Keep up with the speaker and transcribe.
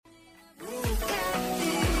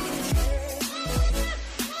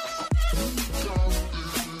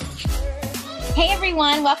Hey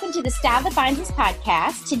everyone, welcome to the Style That Binds Us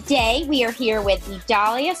podcast. Today we are here with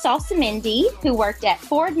Idalia Salsamendi, who worked at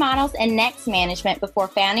Ford Models and Next Management before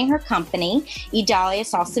founding her company, Idalia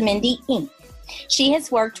Salsamendi, Inc. She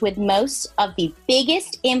has worked with most of the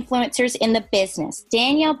biggest influencers in the business: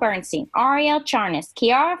 Danielle Bernstein, Ariel Charnas,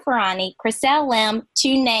 Chiara Ferrani, Chriselle Lim,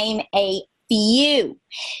 to name a few.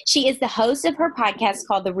 She is the host of her podcast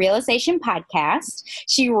called The Realization Podcast.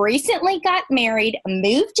 She recently got married,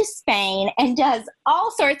 moved to Spain, and does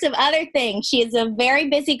all sorts of other things. She is a very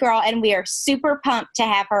busy girl, and we are super pumped to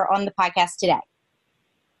have her on the podcast today.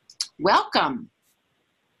 Welcome.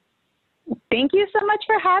 Thank you so much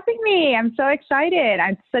for having me. I'm so excited.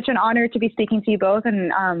 It's such an honor to be speaking to you both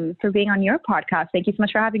and for being on your podcast. Thank you so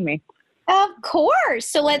much for having me. Of course.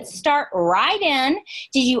 So let's start right in.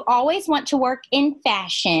 Did you always want to work in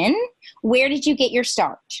fashion? Where did you get your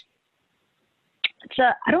start? So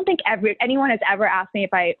I don't think anyone has ever asked me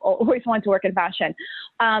if I always wanted to work in fashion.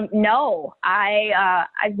 No,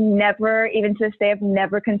 I've never, even to this day, I've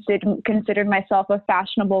never considered myself a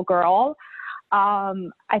fashionable girl.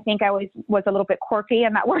 I think I was a little bit quirky,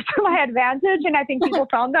 and that worked to my advantage. And I think people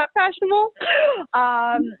found that fashionable,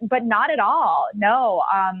 but not at all. No,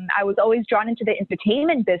 I was always drawn into the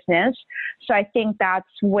entertainment business. So I think that's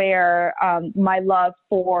where my love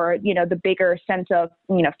for, the bigger sense of,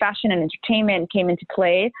 fashion and entertainment came into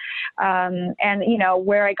play. And,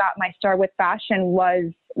 where I got my start with fashion was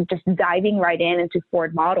just diving right into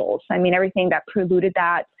Ford Models. I mean, everything that preluded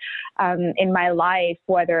that in my life,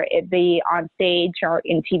 whether it be on stage or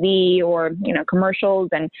in TV or, commercials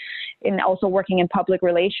and also working in public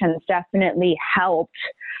relations, definitely helped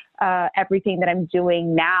everything that I'm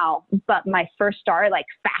doing now. But my first start, like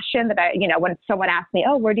fashion, that when someone asked me,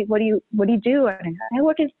 "Oh, what do you do?" And I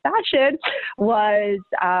work in fashion, was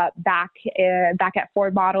back at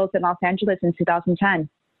Ford Models in Los Angeles in 2010.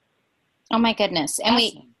 Oh my goodness. And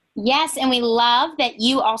we love that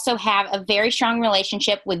you also have a very strong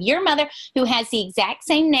relationship with your mother, who has the exact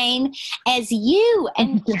same name as you.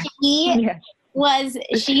 And she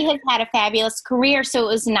has had a fabulous career. So it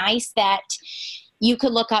was nice that you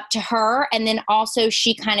could look up to her, and then also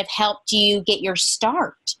she kind of helped you get your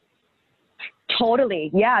start. Totally.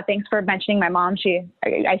 Yeah. Thanks for mentioning my mom.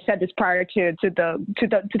 I said this prior to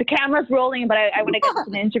the cameras rolling, but I want to get to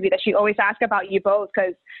an interview that she always asks about you both,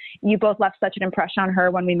 because you both left such an impression on her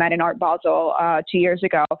when we met in Art Basel 2 years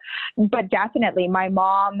ago. But definitely, my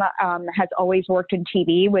mom has always worked in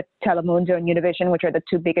TV with Telemundo and Univision, which are the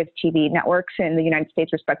two biggest TV networks in the United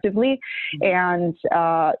States, respectively. And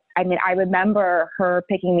I remember her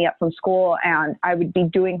picking me up from school, and I would be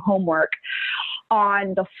doing homework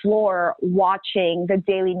on the floor watching the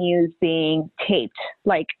daily news being taped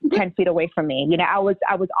like 10 feet away from me. I was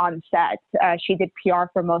on set. She did PR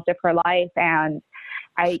for most of her life, and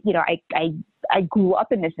I grew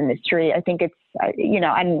up in this industry. I think it's,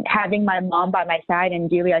 and having my mom by my side, and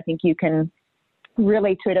Julie, I think you can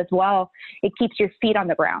relate to it as well. It keeps your feet on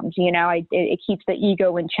the ground. It keeps the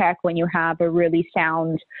ego in check when you have a really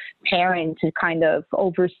sound parent to kind of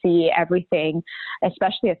oversee everything,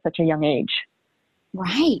 especially at such a young age.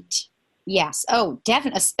 Right. Yes. Oh,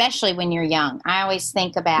 definitely. Especially when you're young. I always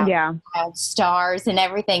think about stars and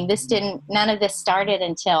everything. None of this started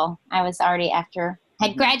until I was already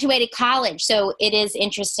had graduated college. So it is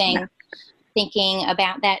interesting thinking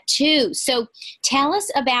about that too. So tell us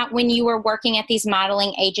about when you were working at these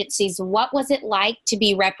modeling agencies. What was it like to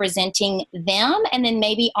be representing them? And then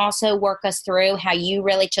maybe also work us through how you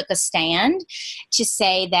really took a stand to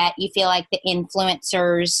say that you feel like the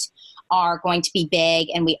influencers are going to be big,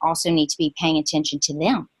 and we also need to be paying attention to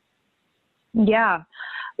them. Yeah.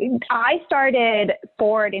 I started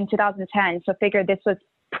Ford in 2010, so figured this was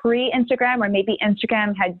pre-Instagram, or maybe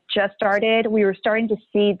Instagram had just started. We were starting to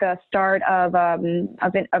see the start of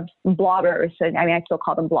bloggers. I still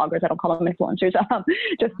call them bloggers. I don't call them influencers.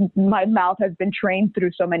 Just my mouth has been trained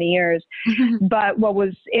through so many years. But what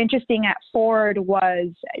was interesting at Ford was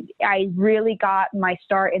I really got my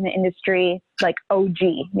start in the industry like OG.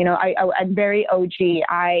 I'm very OG.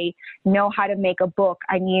 I know how to make a book.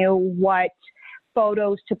 I knew what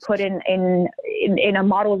photos to put in a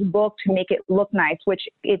model's book to make it look nice, which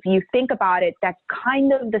if you think about it, that's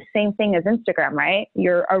kind of the same thing as Instagram, right?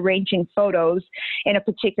 You're arranging photos in a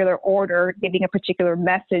particular order, giving a particular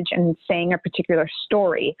message and saying a particular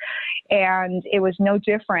story. And it was no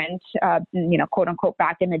different, quote unquote,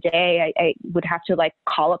 back in the day. I would have to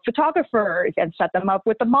call up photographers and set them up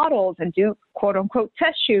with the models and do quote unquote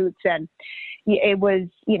test shoots. And it was,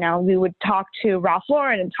 we would talk to Ralph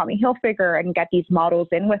Lauren and Tommy Hilfiger and get these models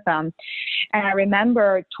in with them. And I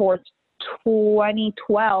remember towards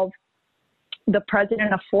 2012, the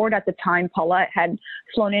president of Ford at the time, Paulette, had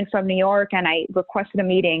flown in from New York, and I requested a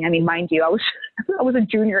meeting. I mean, mind you, I was a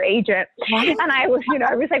junior agent, and I was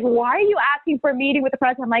like, why are you asking for a meeting with the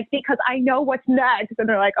president? I'm like, because I know what's next. And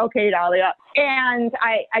they're like, okay, Idalia. And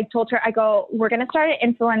I told her, I go, we're going to start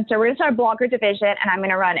an influencer, we're going to start a blogger division, and I'm going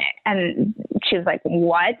to run it. And she was like,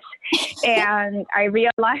 what? And I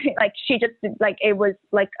realized, like, she just, like, it was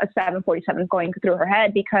like a 747 going through her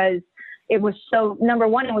head, because it was so, number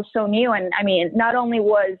one, it was so new. And I mean, not only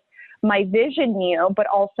was my vision new, but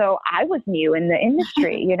also I was new in the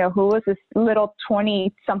industry. You know, who was this little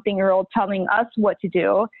 20-something-year-old telling us what to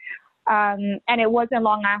do? And it wasn't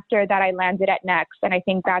long after that I landed at Next. And I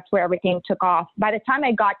think that's where everything took off. By the time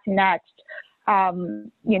I got to Next,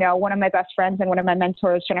 you know, one of my best friends and one of my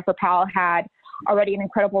mentors, Jennifer Powell, had already an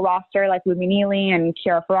incredible roster, like Lumi Neely and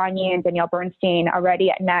Chiara Ferragni and Danielle Bernstein already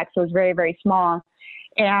at Next. It was very, very small.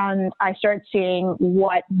 And I started seeing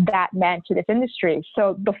what that meant to this industry.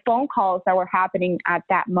 So the phone calls that were happening at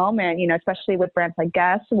that moment, you know, especially with brands like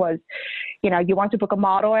Guess, was, you know, you want to book a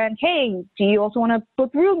model, and hey, do you also want to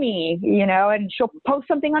book Rumi? You know, and she'll post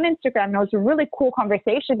something on Instagram. And it was a really cool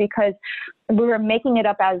conversation, because we were making it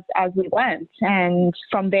up as we went. And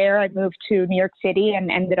from there, I moved to New York City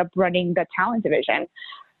and ended up running the talent division.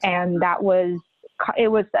 And that was,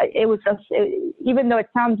 even though it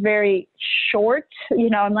sounds very short,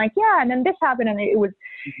 you know, I'm like, yeah, and then this happened, and it was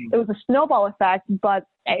a snowball effect. But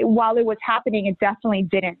while it was happening, it definitely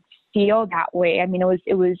didn't feel that way. I mean,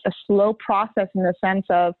 it was a slow process, in the sense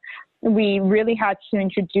of, we really had to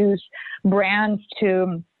introduce brands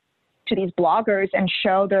to these bloggers and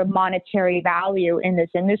show their monetary value in this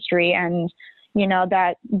industry. And, you know,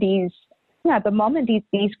 that at the moment,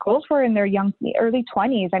 these girls were in their early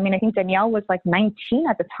 20s. I mean, I think Danielle was like 19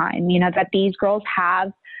 at the time, you know, that these girls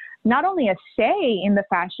have not only a say in the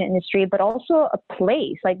fashion industry, but also a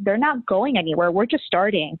place. Like, they're not going anywhere. We're just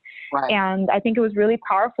starting. Right. And I think it was really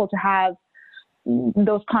powerful to have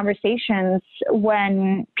those conversations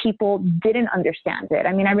when people didn't understand it.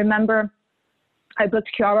 I mean, I remember I booked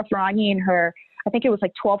Chiara Ferragni in her, I think it was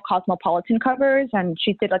like 12 Cosmopolitan covers, and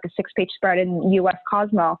she did like a 6-page spread in US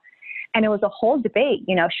Cosmo. And it was a whole debate,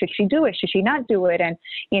 you know, should she do it? Should she not do it? And,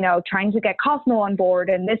 you know, trying to get Cosmo on board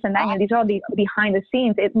and this and that. You know, these are all the behind the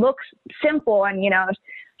scenes. It looks simple, and, you know,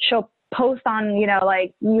 she'll post on, you know,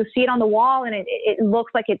 like, you see it on the wall, and it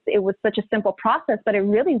looks like it was such a simple process, but it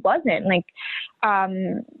really wasn't. Like,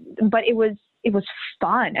 but it was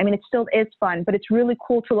fun. I mean, it still is fun, but it's really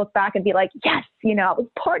cool to look back and be like, yes, you know, I was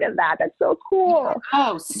part of that. That's so cool.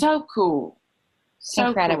 Oh, so cool. So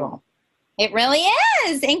incredible. Cool. It really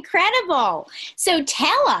is incredible. So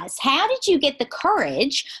tell us, how did you get the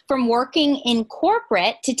courage from working in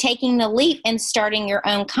corporate to taking the leap and starting your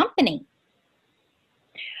own company?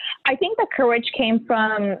 I think the courage came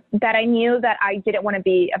from that I knew that I didn't want to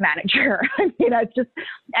be a manager. You know, it's just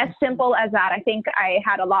as simple as that. I think I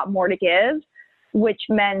had a lot more to give, which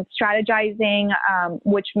meant strategizing,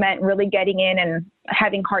 which meant really getting in and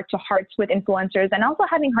having heart-to-hearts with influencers, and also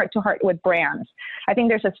having heart-to-heart with brands. I think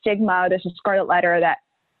there's a stigma, there's a scarlet letter that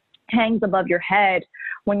hangs above your head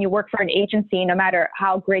when you work for an agency, no matter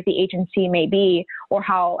how great the agency may be or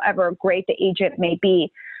however great the agent may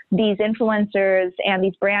be. These influencers and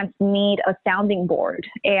these brands need a sounding board.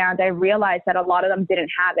 And I realized that a lot of them didn't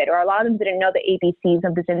have it, or a lot of them didn't know the ABCs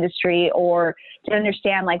of this industry, or didn't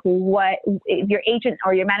understand, like, what if your agent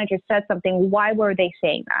or your manager said something, why were they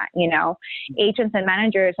saying that? You know, agents and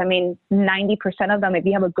managers, I mean, 90% of them, if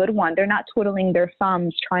you have a good one, they're not twiddling their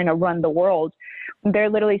thumbs trying to run the world. They're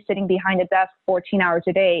literally sitting behind a desk 14 hours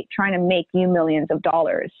a day trying to make you millions of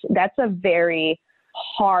dollars. That's a very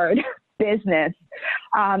hard business.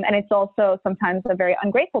 And it's also sometimes a very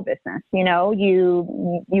ungrateful business. You know,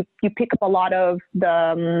 you pick up a lot of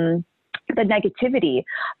the negativity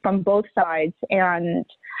from both sides. And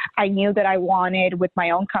I knew that I wanted, with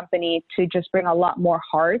my own company, to just bring a lot more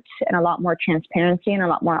heart and a lot more transparency and a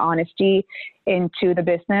lot more honesty into the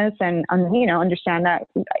business, and you know, understand that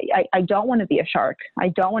I don't want to be a shark. I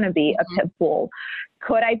don't want to be a pit bull.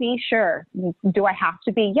 Could I be? Sure. Do I have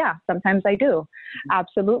to be? Yeah, sometimes I do.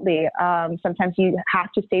 Absolutely. Sometimes you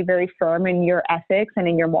have to stay very firm in your ethics and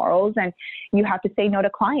in your morals, and you have to say no to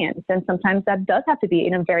clients. And sometimes that does have to be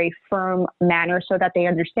in a very firm manner so that they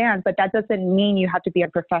understand, but that doesn't mean you have to be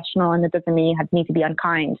unprofessional, and it doesn't mean you need to be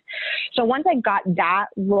unkind. So once I got that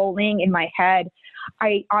rolling in my head,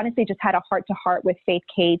 I honestly just had a heart-to-heart with Faith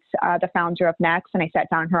Cates, the founder of Next, and I sat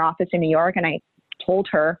down in her office in New York, and I told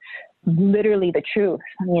her literally the truth.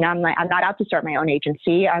 You know, I'm not out to start my own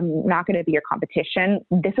agency. I'm not going to be your competition.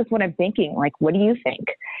 This is what I'm thinking. Like, what do you think?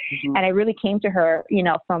 And I really came to her, you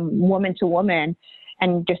know, from woman to woman,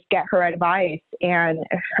 and just get her advice. And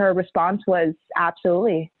her response was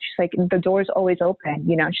absolutely. She's like, the door's always open.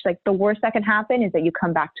 You know, she's like, the worst that can happen is that you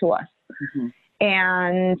come back to us. Mm-hmm.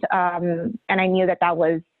 And I knew that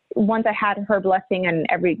was, once I had her blessing and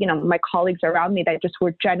my colleagues around me that just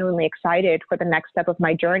were genuinely excited for the next step of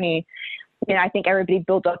my journey, you know, I think everybody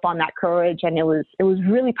built up on that courage, and it was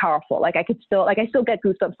really powerful. Like I still get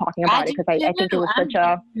goosebumps talking about it, because I think it was such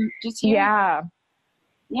a, yeah.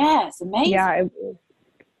 Yes. Amazing.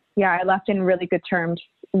 Yeah. I left in really good terms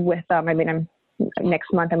with them. I mean,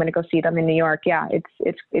 next month I'm going to go see them in New York. Yeah.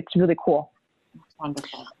 It's really cool.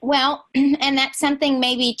 Wonderful. Well, and that's something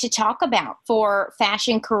maybe to talk about for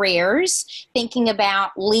fashion careers, thinking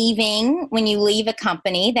about leaving. When you leave a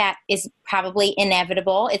company, that is probably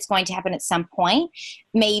inevitable. It's going to happen at some point.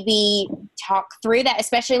 Maybe talk through that,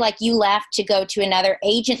 especially like you left to go to another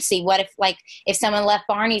agency. What if someone left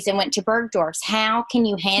Barney's and went to Bergdorf's? How can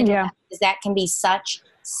you handle that? Because that can be such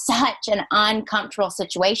an uncomfortable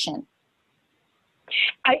situation.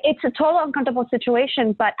 It's a total uncomfortable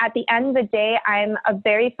situation, but at the end of the day, I'm a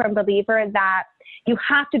very firm believer that you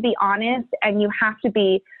have to be honest and you have to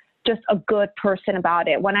be just a good person about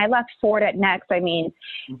it. When I left Ford at Next, I mean,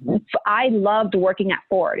 I loved working at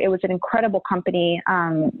Ford. It was an incredible company.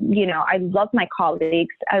 You know, I loved my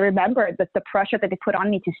colleagues. I remember the pressure that they put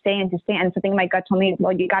on me to stay. And something my gut told me,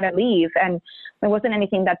 well, you got to leave. And there wasn't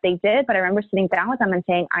anything that they did, but I remember sitting down with them and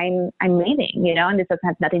saying, I'm leaving, you know, and this doesn't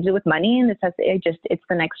have nothing to do with money. And it's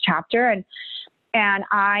the next chapter. And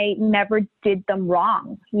I never did them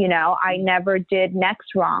wrong. You know, I never did Next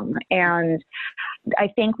wrong. And I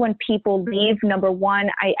think when people leave, number one,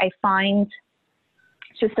 I find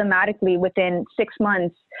systematically within 6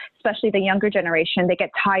 months, especially the younger generation, they get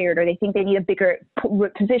tired or they think they need a bigger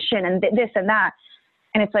position and this and that.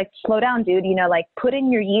 And it's like, slow down, dude, you know, like put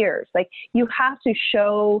in your years. Like you have to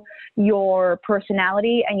show your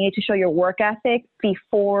personality and you need to show your work ethic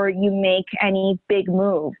before you make any big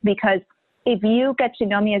move. Because if you get to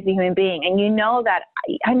know me as a human being and you know that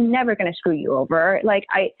I'm never going to screw you over, like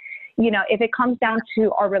if it comes down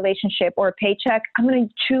to our relationship or a paycheck, I'm going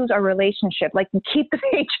to choose our relationship. Like keep the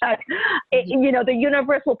paycheck. The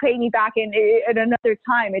universe will pay me back in another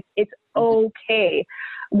time. It's okay.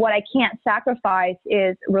 What I can't sacrifice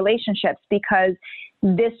is relationships, because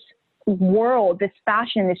this world, this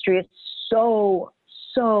fashion industry is so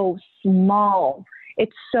small.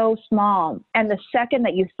 It's so small. And the second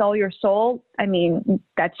that you sell your soul, I mean,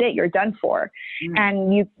 that's it. You're done for.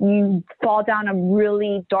 And you fall down a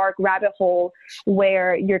really dark rabbit hole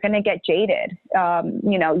where you're going to get jaded.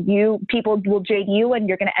 People will jade you and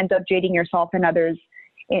you're going to end up jading yourself and others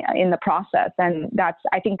in the process. And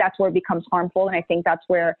I think that's where it becomes harmful. And I think that's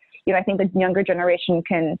where, I think the younger generation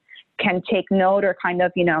can take note or kind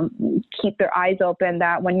of, keep their eyes open,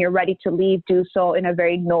 that when you're ready to leave, do so in a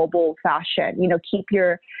very noble fashion.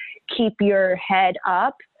 Keep your head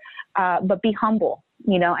up, but be humble,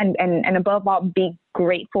 and above all, be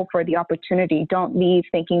grateful for the opportunity. Don't leave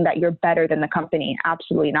thinking that you're better than the company.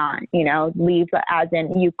 Absolutely not. Leave as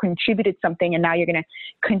in you contributed something and now you're going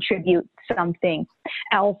to contribute something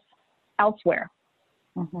elsewhere.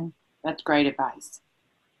 Mm-hmm. That's great advice.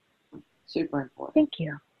 Super important.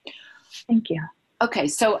 Thank you. Okay,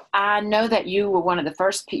 so I know that you were one of the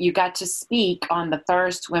first, you got to speak on the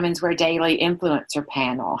first Women's Wear Daily influencer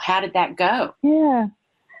panel. How did that go? Yeah,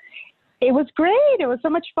 it was great. It was so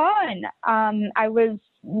much fun.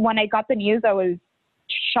 When I got the news, I was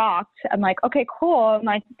shocked. I'm like, okay, cool. I'm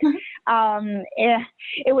like,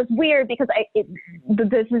 it was weird because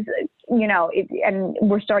this is, and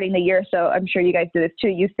we're starting the year, so I'm sure you guys do this too.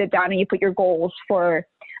 You sit down and you put your goals for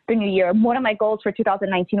the new year. One of my goals for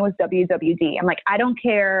 2019 was WWD. I'm like, I don't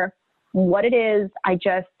care what it is. I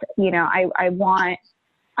just, I want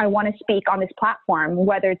to speak on this platform,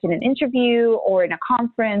 whether it's in an interview or in a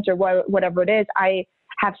conference or whatever it is. I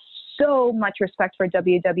have so much respect for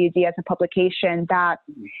WWD as a publication that,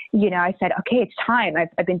 I said, okay, it's time.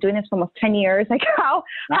 I've been doing this for almost 10 years. Like how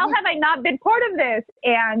have I not been part of this?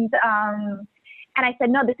 And I said,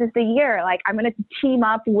 no, this is the year. Like, I'm going to team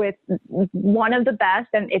up with one of the best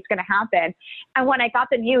and it's going to happen. And when I got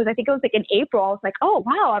the news, I think it was like in April, I was like, oh,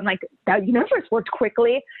 wow. I'm like, that universe worked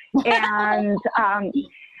quickly. And,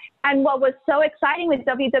 and what was so exciting with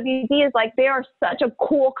WWD is like, they are such a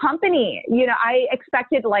cool company. I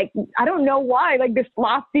expected like, I don't know why, like this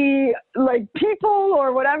lofty, like people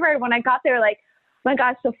or whatever. When I got there, like, my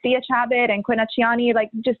God, Sophia Chabot and Quinn Acciani,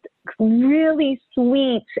 like just really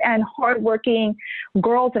sweet and hardworking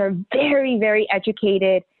girls that are very, very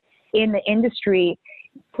educated in the industry.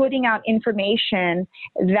 putting out information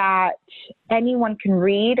that anyone can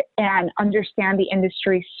read and understand the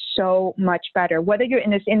industry so much better. Whether you're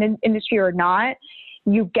in this industry or not,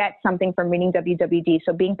 you get something from reading WWD.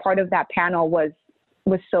 So being part of that panel was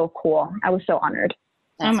so cool. I was so honored.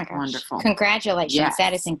 That's my gosh. Wonderful. Congratulations. Yes.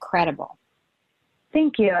 That is incredible.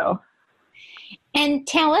 Thank you. And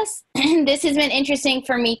tell us, this has been interesting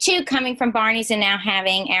for me too, coming from Barney's and now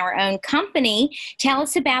having our own company. Tell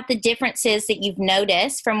us about the differences that you've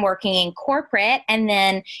noticed from working in corporate and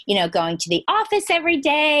then, going to the office every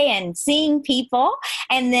day and seeing people,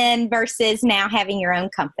 and then versus now having your own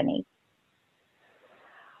company.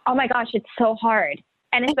 Oh my gosh, it's so hard.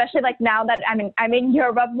 And especially like now that I'm in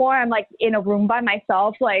Europe more, I'm like in a room by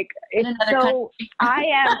myself. Like it's so,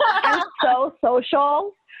 I'm so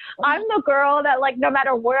social. I'm the girl that like, no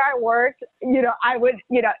matter where I worked, I would,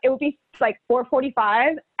 it would be like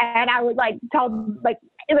 4:45 and I would like tell like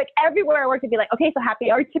everywhere I worked, it'd be like, okay, so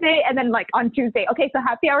happy hour today. And then like on Tuesday, okay, so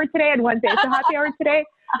happy hour today, and Wednesday, so happy hour today.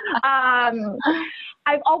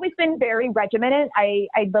 I've always been very regimented. I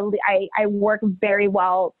work very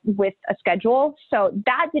well with a schedule. So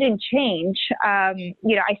that didn't change. I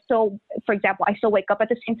still, for example, I still wake up at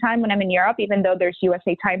the same time when I'm in Europe, even though there's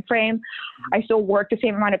USA time frame. I still work the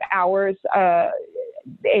same amount of hours.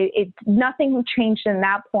 Nothing changed in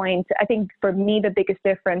that point. I think for me, the biggest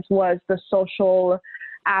difference was the social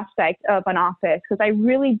aspect of an office, because I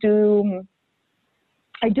really do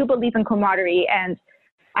believe in camaraderie, and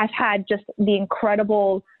I've had just the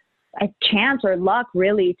incredible chance or luck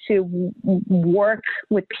really to work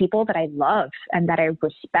with people that I love and that I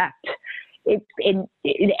respect in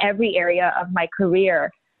every area of my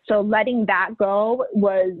career. So letting that go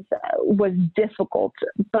was difficult,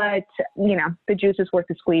 but the juice is worth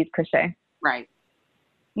the squeeze per se. Right.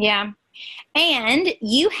 Yeah. And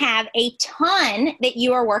you have a ton that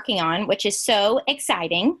you are working on, which is so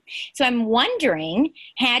exciting. So I'm wondering,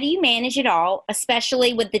 how do you manage it all,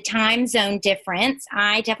 especially with the time zone difference?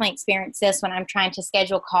 I definitely experience this when I'm trying to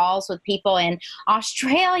schedule calls with people in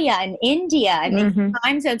Australia and India. I mean,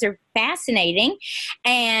 time zones are fascinating.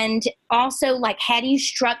 And also, like, how do you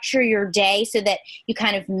structure your day so that you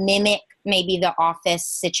kind of mimic maybe the office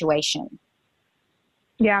situation?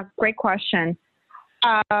 Yeah, great question.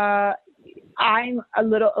 I'm a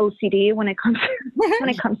little OCD when it comes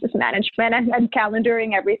to management and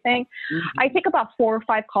calendaring everything. I take about 4 or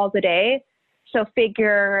 5 calls a day. So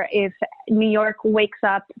figure if New York wakes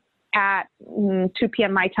up at 2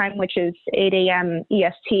 p.m. my time, which is 8 a.m.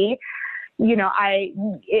 EST,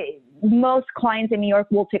 most clients in New York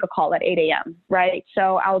will take a call at 8 a.m., right?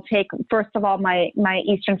 So I'll take, first of all, my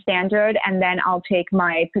Eastern Standard, and then I'll take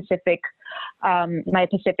my Pacific, or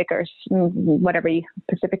whatever,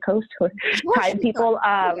 Pacific Coast or time people.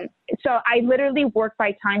 So I literally work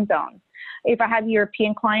by time zone. If I have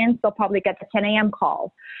European clients, they'll probably get the 10 a.m.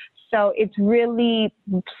 call. So it's really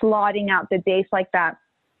plotting out the days like that.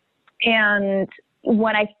 And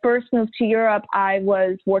when I first moved to Europe, I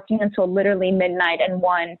was working until literally midnight and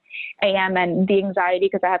 1 a.m. And the anxiety,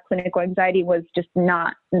 because I have clinical anxiety, was just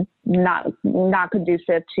not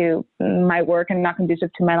conducive to my work and not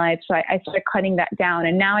conducive to my life. So I started cutting that down,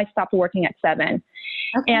 and now I stopped working at 7.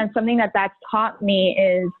 Okay. And something that's taught me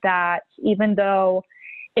is that even though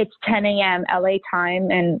it's 10 a.m. LA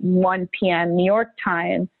time and 1 p.m. New York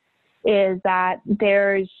time, is that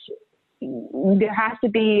there has to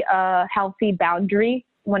be a healthy boundary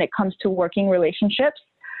when it comes to working relationships.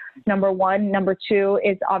 Number one. Number two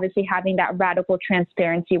is obviously having that radical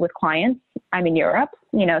transparency with clients. I'm in Europe,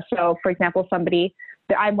 so for example,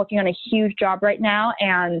 I'm working on a huge job right now,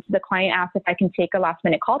 and the client asked if I can take a last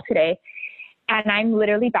minute call today. And I'm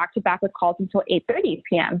literally back to back with calls until 8:30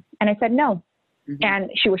 p.m. And I said no.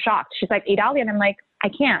 And she was shocked. She's like, Idalia. And I'm like, I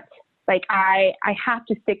can't. Like, I have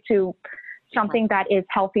to stick to something that is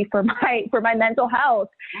healthy for my mental health.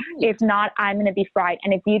 If not, I'm going to be fried.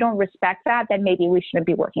 And if you don't respect that, then maybe we shouldn't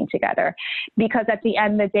be working together. Because at the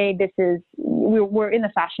end of the day, we're in the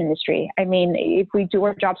fashion industry. I mean, if we do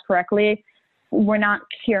our jobs correctly, we're not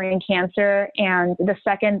curing cancer. And the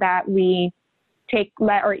second that we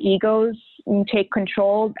let our egos take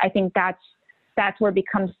control, I think that's where it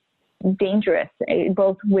becomes dangerous,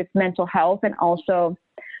 both with mental health and also,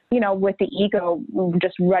 with the ego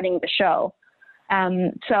just running the show.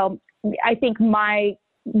 So I think my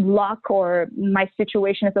luck or my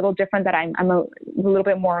situation is a little different, that I'm a little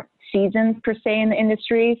bit more seasoned per se in the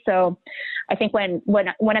industry. So I think when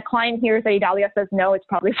a client hears that Idalia says no, it's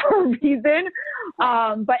probably for a reason.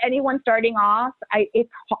 But anyone starting off, I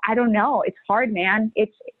don't know. It's hard, man.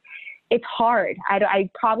 it's hard. I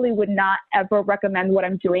probably would not ever recommend what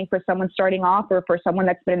I'm doing for someone starting off or for someone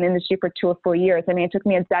that's been in the industry for 2 or 4 years. I mean, it took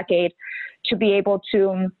me a decade to be able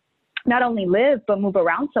to not only live, but move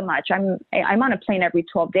around so much. I'm on a plane every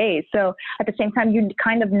 12 days. So at the same time, you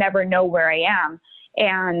kind of never know where I am.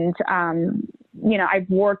 And, you know, I've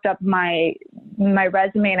worked up my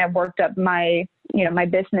resume and I've worked up my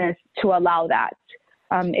business to allow that.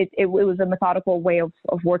 It was a methodical way of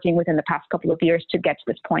working within the past couple of years to get to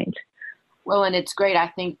this point. Well, and it's great, I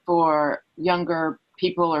think, for younger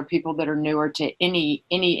people or people that are newer to any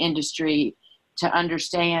industry to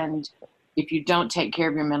understand if you don't take care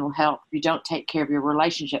of your mental health, if you don't take care of your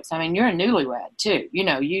relationships. I mean, you're a newlywed too. You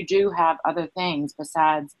know, you do have other things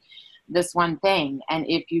besides this one thing. And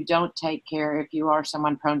if you don't take care, if you are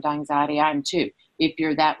someone prone to anxiety, I am too. If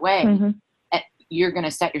you're that way, you're going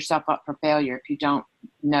to set yourself up for failure if you don't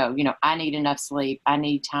know, you know, I need enough sleep. I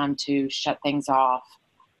need time to shut things off.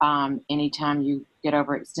 Anytime you get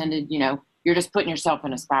overextended, you know, you're just putting yourself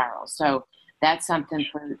in a spiral. So that's something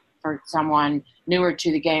for someone newer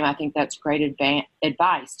to the game. I think that's great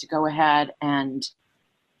advice to go ahead and,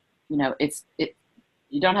 you know,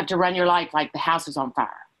 you don't have to run your life like the house is on fire.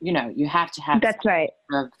 You know, you have to have that's right.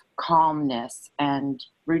 of calmness and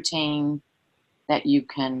routine that you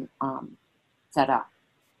can set up.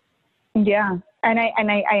 Yeah. And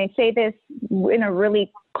I say this in a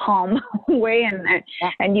really calm way,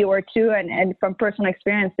 and you are too. And from personal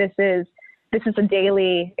experience, this is a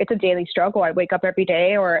daily struggle. I wake up every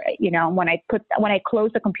day, or, you know, when I close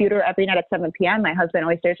the computer every night at 7 p.m., my husband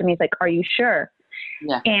always says to me, he's like, "Are you sure?"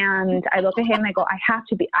 Yeah. And I look at him and I go, I have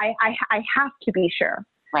to be sure.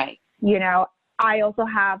 Right. You know, I also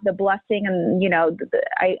have the blessing, and, you know,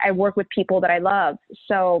 I work with people that I love.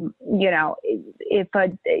 So, you know, if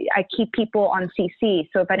I keep people on CC.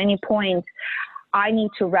 So if at any point I need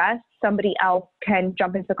to rest, somebody else can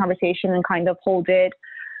jump into the conversation and kind of hold it.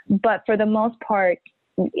 But for the most part,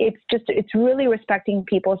 it's really respecting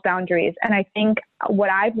people's boundaries. And I think what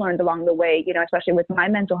I've learned along the way, you know, especially with my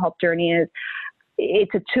mental health journey, is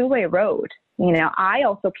it's a two-way road. You know, I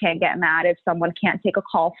also can't get mad if someone can't take a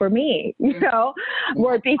call for me, you know,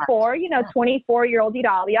 where before, you know, 24-year-old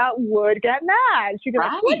Idalia would get mad. She'd be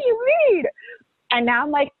like, "What do you mean?" And now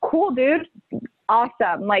I'm like, "Cool, dude.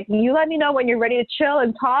 Awesome. Like, you let me know when you're ready to chill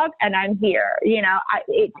and talk, and I'm here." You know,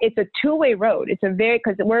 it's a two-way road.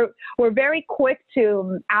 Because we're very quick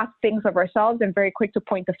to ask things of ourselves and very quick to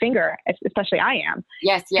point the finger, especially I am.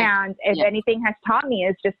 Yes. And if anything has taught me,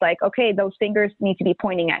 is just like, okay, those fingers need to be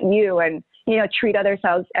pointing at you, and, you know, treat others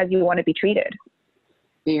as you want to be treated.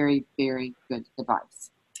 Very, very good advice.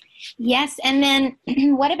 Yes. And then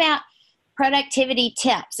what about productivity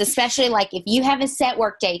tips, especially like if you have a set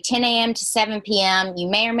work day, 10 a.m. to 7 p.m., you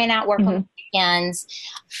may or may not work on weekends.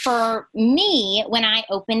 For me, when I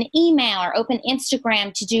open email or open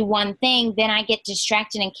Instagram to do one thing, then I get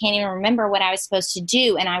distracted and can't even remember what I was supposed to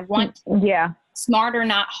do. And I want smarter,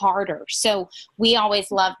 not harder. So we always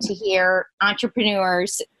love to hear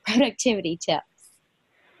entrepreneurs' productivity tips.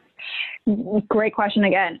 Great question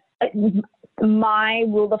again. My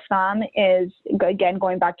rule of thumb is, again,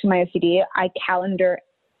 going back to my OCD, I calendar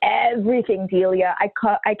everything, Delia.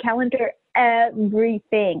 I calendar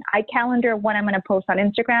everything. I calendar when I'm going to post on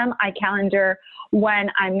Instagram. I calendar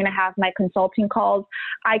when I'm going to have my consulting calls.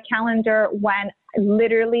 I calendar when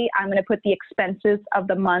literally I'm going to put the expenses of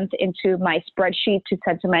the month into my spreadsheet to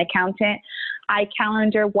send to my accountant. I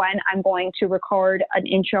calendar when I'm going to record an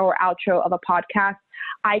intro or outro of a podcast.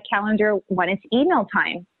 I calendar when it's email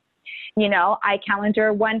time. You know, I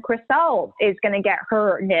calendar when Chriselle is going to get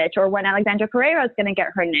her niche, or when Alexandra Pereira is going to get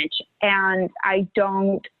her niche. And I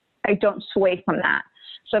don't sway from that.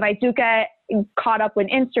 So if I do get caught up with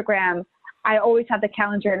Instagram, I always have the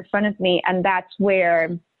calendar in front of me, and that's where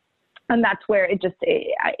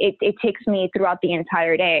it takes me throughout the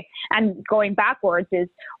entire day. And going backwards is,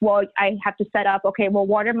 well, I have to set up, okay, well,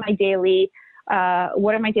 what are my daily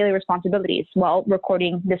responsibilities? Well,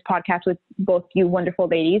 recording this podcast with both you wonderful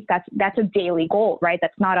ladies, that's a daily goal, right?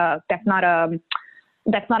 That's not a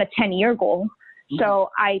 10-year goal. So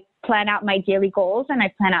I plan out my daily goals, and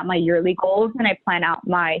I plan out my yearly goals, and I plan out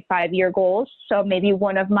my 5-year goals. So maybe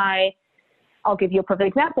I'll give you a perfect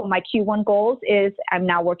example. My Q1 goals is, I'm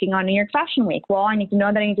now working on New York Fashion Week. Well, I need to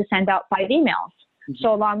know that I need to send out 5 emails.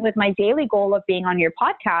 So along with my daily goal of being on your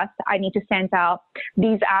podcast, I need to send out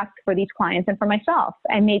these asks for these clients and for myself.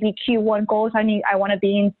 And maybe Q1 goals, I want to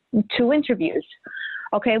be in 2 interviews.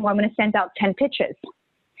 Okay, well, I'm going to send out 10 pitches.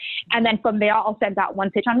 And then from there, I'll send out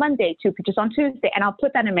 1 pitch on Monday, 2 pitches on Tuesday, and I'll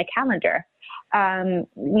put that in my calendar.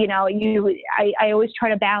 You know, I always try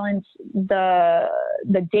to balance the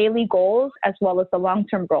the daily goals as well as the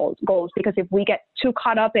long-term goals. Because if we get too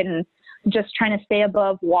caught up in just trying to stay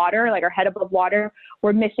above water, like our head above water,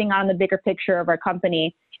 we're missing on the bigger picture of our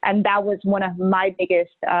company. And that was one of my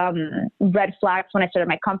biggest red flags when I started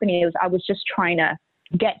my company. I was just trying to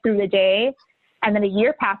get through the day. And then a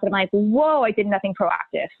year passed and I'm like, whoa, I did nothing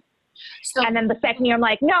proactive. So, and then the second year I'm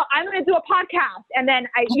like, no, I'm going to do a podcast. And then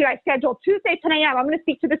I scheduled Tuesday, 10 a.m. I'm going to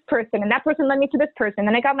speak to this person, and that person led me to this person.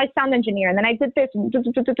 And I got my sound engineer, and then I did this, and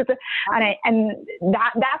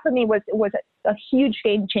that for me was a huge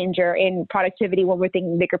game changer in productivity when we're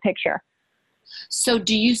thinking bigger picture. So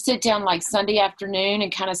do you sit down like Sunday afternoon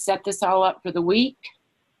and kind of set this all up for the week?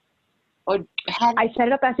 Or I set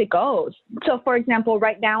it up as it goes. So for example,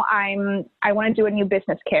 right now I want to do a new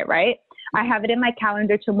business kit, right? I have it in my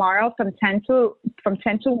calendar tomorrow from 10 to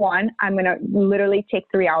 1. I'm going to literally take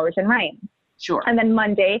 3 hours and write. Sure. And then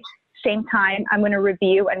Monday, same time, I'm going to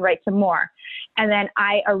review and write some more. And then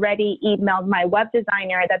I already emailed my web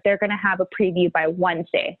designer that they're going to have a preview by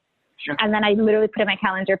Wednesday. Sure. And then I literally put in my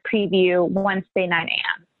calendar preview Wednesday, 9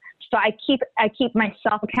 a.m. So I keep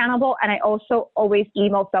myself accountable, and I also always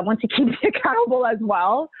email someone to keep me accountable as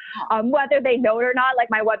well, whether they know it or not. Like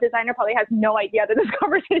my web designer probably has no idea that this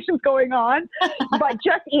conversation is going on, but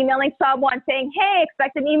just emailing someone saying, "Hey,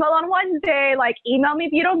 expect an email on Wednesday. Like email me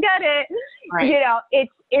if you don't get it." Right. You know, it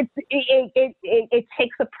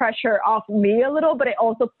takes the pressure off me a little, but it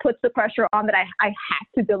also puts the pressure on that I have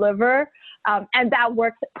to deliver, and that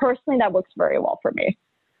works personally. That works very well for me.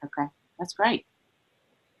 Okay, that's great.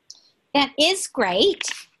 That is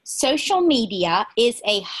great. Social media is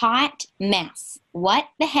a hot mess. What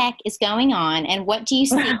the heck is going on, and what do you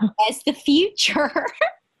see as the future?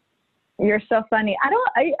 You're so funny.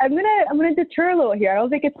 I'm gonna deter a little here. I don't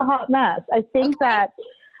think it's a hot mess. I think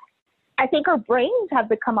our brains have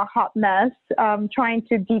become a hot mess, trying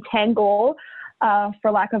to detangle,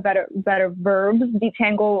 for lack of better verbs,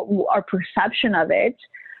 detangle our perception of it.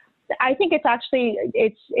 I think it's actually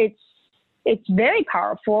it's very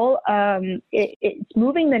powerful. It's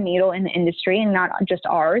moving the needle in the industry, and not just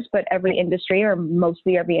ours, but every industry, or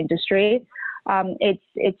mostly every industry.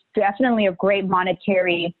 It's definitely of great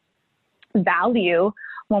monetary value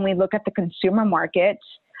when we look at the consumer market.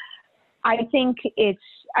 I think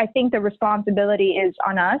the responsibility is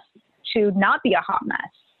on us to not be a hot mess,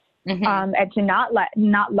 and to not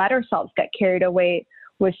let ourselves get carried away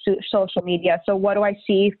with social media. So what do I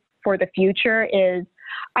see for the future is,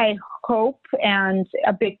 I hope, and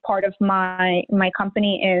a big part of my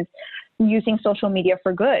company is using social media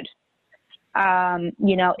for good.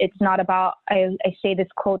 It's not about, I say this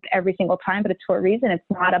quote every single time, but it's for a reason. It's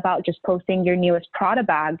not about just posting your newest Prada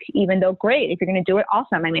bag, even though great, if you're going to do it,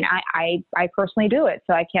 awesome. I mean, I personally do it,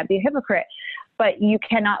 so I can't be a hypocrite, but you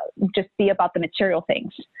cannot just be about the material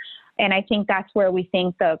things. And I think that's where we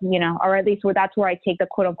think or at least that's where I take the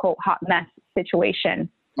quote unquote hot mess situation.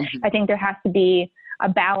 I think there has to be a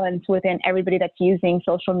balance within everybody that's using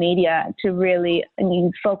social media to really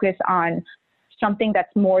focus on something that's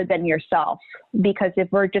more than yourself. Because if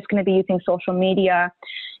we're just going to be using social media,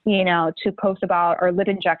 to post about our lip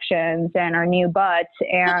injections and our new butts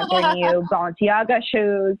and our new Balenciaga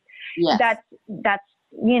shoes, yes. that's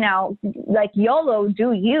like YOLO,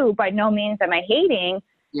 do you. By no means am I hating.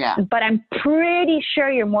 Yeah. But I'm pretty sure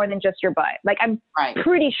you're more than just your butt. Like, I'm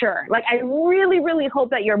pretty sure. Like, I really, really hope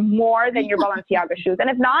that you're more than your Balenciaga shoes. And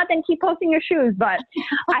if not, then keep posting your shoes. But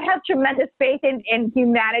I have tremendous faith in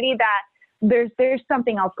humanity that there's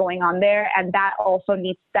something else going on there. And that also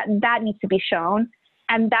needs to be shown.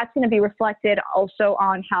 And that's going to be reflected also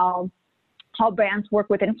on how brands work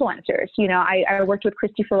with influencers. I worked with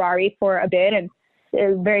Christy Ferrari for a bit, and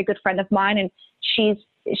a very good friend of mine. And she's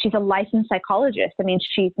a licensed psychologist. I mean,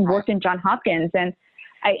 she worked in Johns Hopkins, and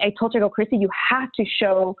I told her, Christy, you have to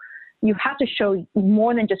show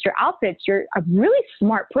more than just your outfits. You're a really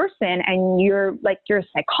smart person, and you're a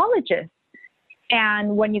psychologist.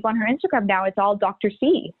 And when you go on her Instagram now, it's all Dr.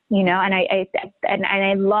 C, and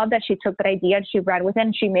I love that she took that idea and she ran with it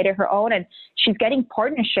and she made it her own. And she's getting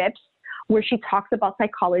partnerships where she talks about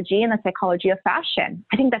psychology and the psychology of fashion.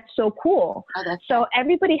 I think that's so cool. So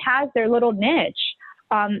everybody has their little niche.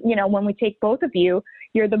 When we take both of you,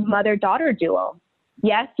 you're the mother-daughter duo.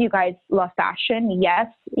 Yes, you guys love fashion. Yes,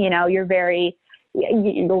 you're very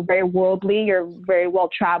worldly. You're very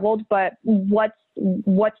well-traveled. But what's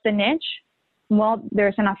the niche? Well,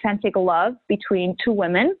 there's an authentic love between two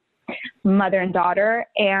women, mother and daughter,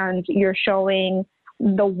 and you're showing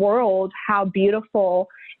the world how beautiful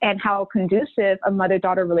and how conducive a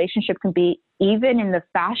mother-daughter relationship can be, even in the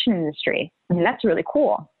fashion industry. I mean, that's really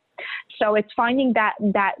cool. So it's finding that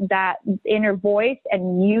inner voice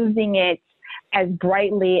and using it as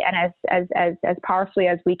brightly and as powerfully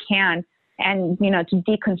as we can, and, to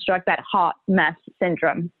deconstruct that hot mess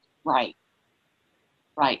syndrome. Right.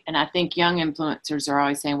 Right. And I think young influencers are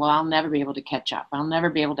always saying, well, I'll never be able to catch up. I'll never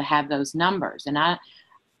be able to have those numbers. And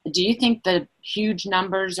do you think the huge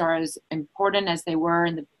numbers are as important as they were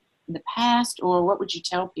in the past, or what would you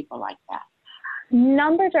tell people like that?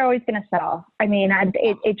 Numbers are always going to sell. I mean,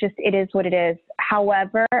 it is what it is.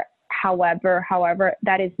 However,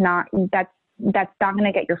 that's not going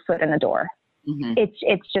to get your foot in the door. Mm-hmm.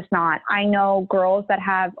 It's just not. I know girls that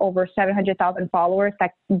have over 700,000 followers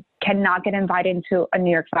that cannot get invited into a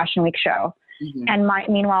New York Fashion Week show. Mm-hmm. And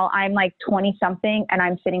meanwhile, I'm like 20 something and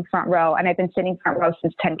I'm sitting front row, and I've been sitting front row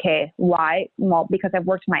since 10K. Why? Well, because I've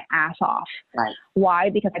worked my ass off. Right.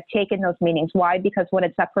 Why? Because I've taken those meetings. Why? Because when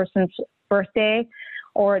it's that person's birthday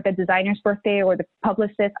or the designer's birthday or the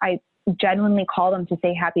publicist, I genuinely call them to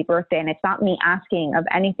say happy birthday. And it's not me asking of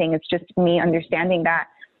anything. It's just me understanding that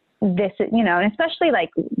this, and especially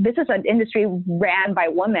like this is an industry ran by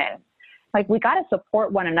women. Like, we got to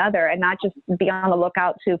support one another and not just be on the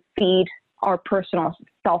lookout to feed our personal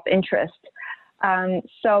self-interest.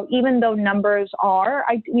 So even though numbers are,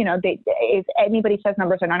 if anybody says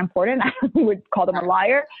numbers are not important, I would call them a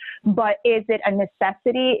liar. But is it a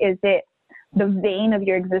necessity? Is it the vein of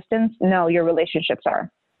your existence? No, your relationships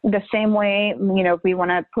are. The same way, if we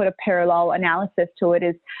want to put a parallel analysis to it,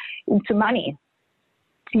 is to money.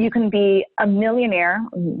 You can be a millionaire,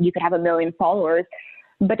 you could have 1 million followers,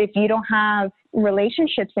 but if you don't have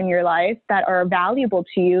relationships in your life that are valuable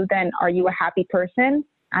to you, then are you a happy person?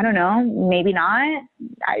 I don't know, maybe not.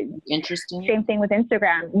 Interesting. Same thing with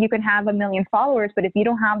Instagram. You can have 1 million followers, but if you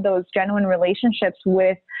don't have those genuine relationships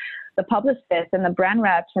with the publicists and the brand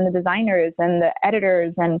reps and the designers and the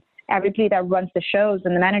editors and everybody that runs the shows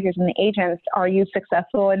and the managers and the agents, are you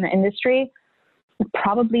successful in the industry?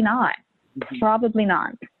 Probably not. Mm-hmm. Probably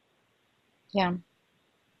not. Yeah.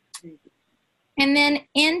 And then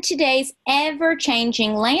in today's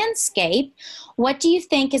ever-changing landscape, what do you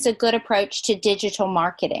think is a good approach to digital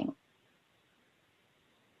marketing?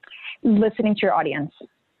 Listening to your audience.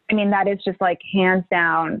 I mean, that is just like hands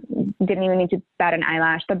down, didn't even need to bat an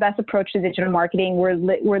eyelash. The best approach to digital marketing,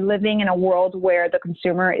 we're living in a world where the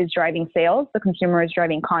consumer is driving sales, the consumer is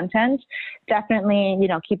driving content. Definitely,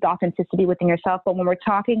 keep the authenticity within yourself. But when we're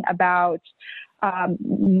talking about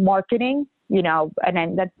marketing, and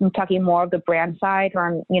then I'm talking more of the brand side,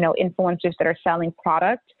 or, influencers that are selling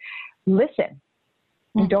product, listen.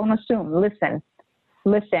 Mm-hmm. Don't assume, listen.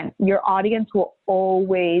 Your audience will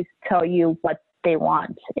always tell you what they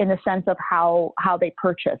want, in the sense of how they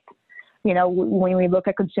purchase. When we look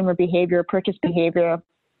at consumer behavior, purchase behavior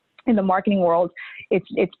in the marketing world,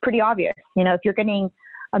 it's pretty obvious. If you're getting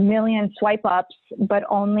 1 million swipe ups, but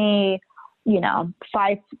only,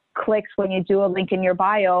 5 clicks when you do a link in your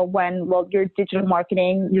bio, your digital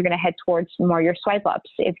marketing, you're going to head towards more your swipe ups.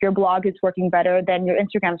 If your blog is working better than your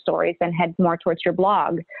Instagram stories, then head more towards your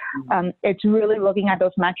blog. Mm-hmm. It's really looking at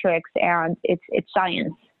those metrics, and it's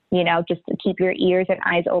science. Just to keep your ears and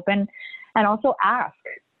eyes open, and also ask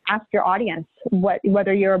your audience,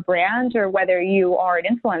 whether you're a brand or whether you are an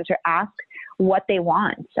influencer, ask what they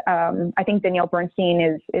want. I think Danielle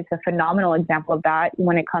Bernstein is a phenomenal example of that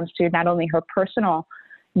when it comes to not only her personal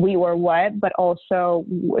We Were What, but also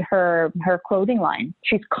her clothing line.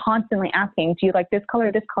 She's constantly asking, do you like this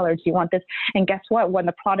color, this color? Do you want this? And guess what? When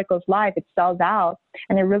the product goes live, it sells out.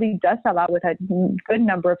 And it really does sell out with a good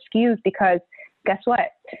number of SKUs, because guess what?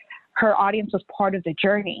 Her audience was part of the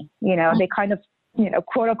journey. They kind of,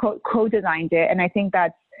 quote unquote, co-designed it. And I think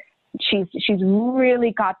that she's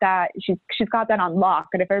really got that. She's got that on lock.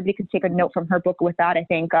 And if everybody could take a note from her book with that, I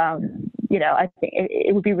think, I think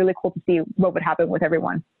it would be really cool to see what would happen with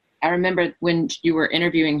everyone. I remember when you were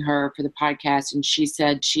interviewing her for the podcast, and she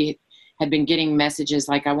said she had been getting messages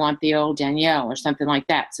like, I want the old Danielle, or something like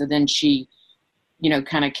that. So then she,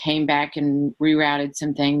 kind of came back and rerouted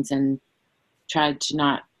some things and tried to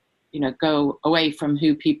not, go away from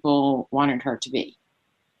who people wanted her to be.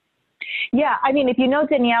 Yeah, I mean, if you know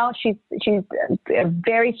Danielle, she's a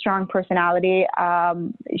very strong personality.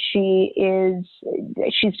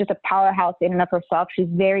 She's just a powerhouse in and of herself. She's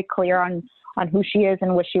very clear on who she is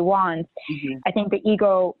and what she wants. Mm-hmm. I think the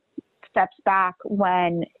ego steps back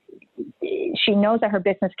when she knows that her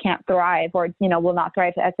business can't thrive, or will not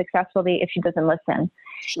thrive as successfully if she doesn't listen.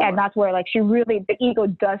 Sure. And that's where the ego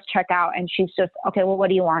does check out, and she's just, okay, well, what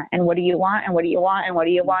do you want? And what do you want? And what do you want? And what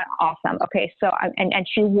do you want? Awesome. Okay. So, and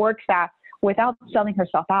she works that without selling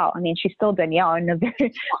herself out. I mean, she's still Danielle, and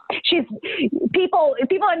she's people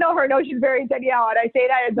that know her know she's very Danielle. And I say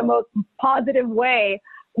that in the most positive way.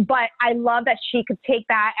 but I love that she could take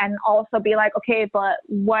that and also be like, okay, but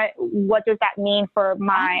what does that mean for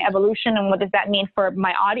my evolution, and what does that mean for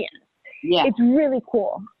my audience? Yeah. It's really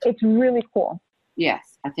cool. It's really cool.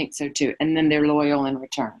 Yes, I think so too. And then they're loyal in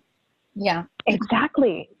return. Yeah,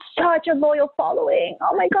 exactly. Such a loyal following.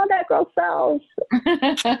 Oh my God, that girl sells.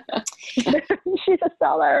 She's a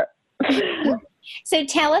seller. So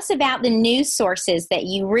tell us about the news sources that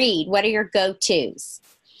you read. What are your go-tos?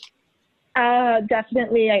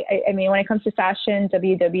 Definitely. I mean, when it comes to fashion,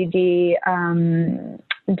 WWD,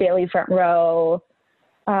 Daily Front Row.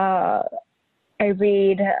 I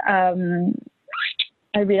read a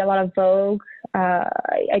lot of Vogue.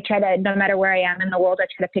 I try to, no matter where I am in the world, I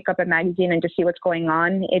try to pick up a magazine and just see what's going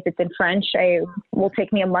on. If it's in French, it will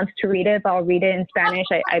take me a month to read it, but I'll read it in Spanish.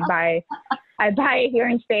 I buy it here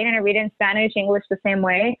in Spain and I read it in Spanish, English the same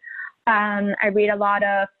way. I read a lot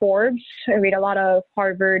of Forbes. I read a lot of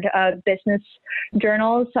Harvard business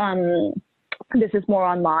journals. This is more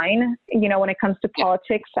online. You know, when it comes to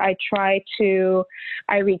politics, I read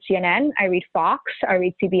CNN, I read Fox, I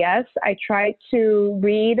read CBS. I try to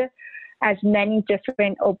read as many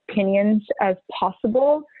different opinions as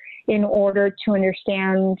possible in order to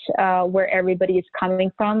understand where everybody is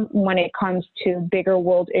coming from when it comes to bigger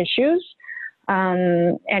world issues,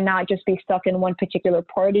 and not just be stuck in one particular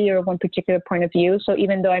party or one particular point of view. So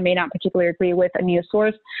even though I may not particularly agree with a news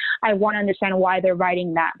source, I want to understand why they're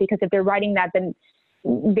writing that, because if they're writing that, then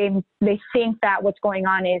they think that what's going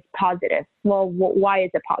on is positive. Well, why is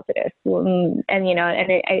it positive? And you know, and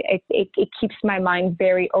it keeps my mind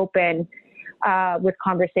very open with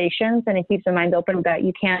conversations, and it keeps the mind open that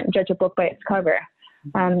you can't judge a book by its cover.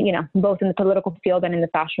 You know, both in the political field and in the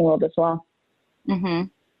fashion world as well. Mm-hmm.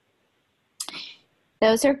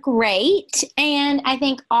 Those are great. And I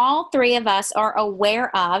think all three of us are aware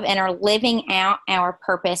of and are living out our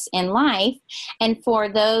purpose in life. And for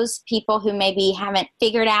those people who maybe haven't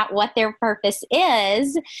figured out what their purpose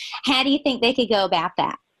is, how do you think they could go about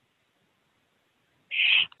that?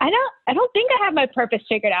 I don't think I have my purpose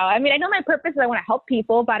figured out. I mean, I know my purpose is I want to help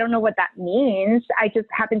people, but I don't know what that means. I just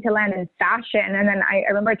happen to land in fashion. And then I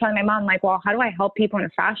remember telling my mom, like, well, how do I help people in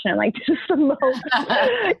fashion? Like, this is the most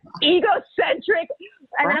egocentric.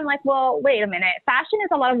 And then I'm like, well, wait a minute. Fashion is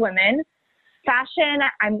a lot of women. Fashion,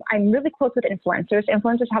 I'm really close with influencers.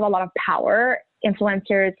 Influencers have a lot of power.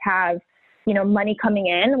 Influencers have, you know, money coming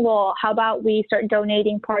in. Well, how about we start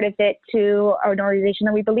donating part of it to an organization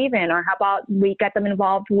that we believe in? Or how about we get them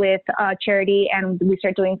involved with charity and we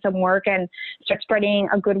start doing some work and start spreading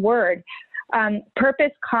a good word?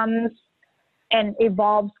 Purpose comes and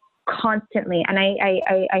evolves constantly. And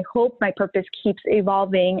I hope my purpose keeps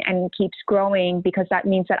evolving and keeps growing, because that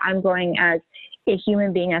means that I'm growing as a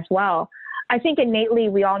human being as well. I think innately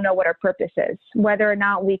we all know what our purpose is. Whether or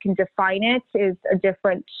not we can define it is a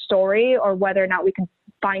different story, or whether or not we can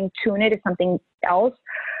fine tune it is something else.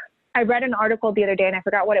 I read an article the other day and I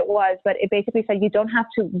forgot what it was, but it basically said you don't have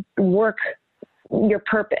to work your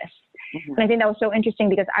purpose. Mm-hmm. And I think that was so interesting,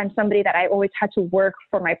 because I'm somebody that I always had to work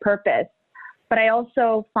for my purpose. But I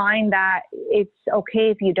also find that it's okay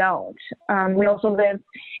if you don't. We also live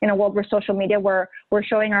in a world where social media, where we're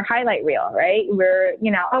showing our highlight reel, right? We're,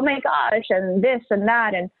 you know, oh my gosh, and this and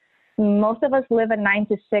that. And most of us live a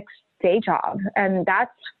 9-to-6 day job. And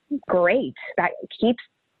that's great. That keeps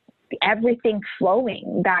everything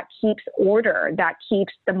flowing. That keeps order. That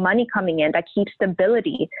keeps the money coming in. That keeps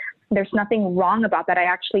stability. There's nothing wrong about that. I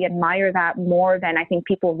actually admire that more than I think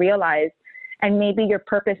people realize. And maybe your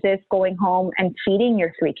purpose is going home and feeding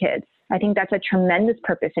your 3 kids. I think that's a tremendous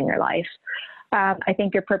purpose in your life. I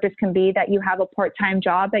think your purpose can be that you have a part-time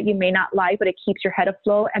job that you may not like, but it keeps your head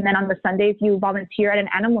afloat. And then on the Sundays, you volunteer at an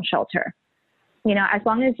animal shelter. You know, as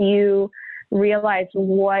long as you realize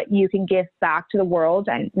what you can give back to the world,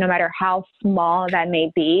 and no matter how small that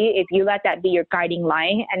may be, if you let that be your guiding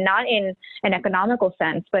light, and not in an economical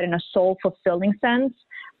sense, but in a soul-fulfilling sense,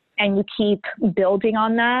 and you keep building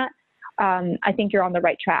on that, I think you're on the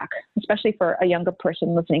right track, especially for a younger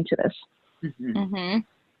person listening to this. Mm-hmm. Mm-hmm.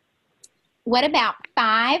 What about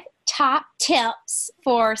 5 top tips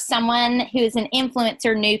for someone who's an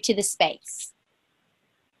influencer new to the space?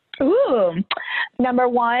 Ooh, number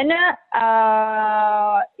 1,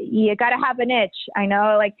 you got to have a niche. I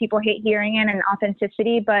know like people hate hearing it and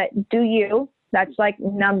authenticity, but do you. That's like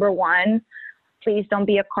number 1. Please don't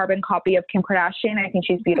be a carbon copy of Kim Kardashian. I think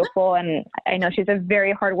she's beautiful, and I know she's a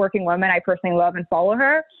very hardworking woman. I personally love and follow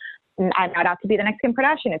her. I'm not out to be the next Kim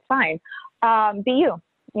Kardashian. It's fine. Be you.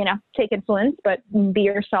 You know, take influence, but be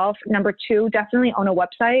yourself. Number 2, definitely own a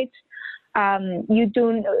website.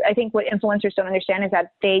 I think what influencers don't understand is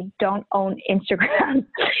that they don't own Instagram.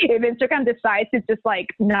 If Instagram decides to just like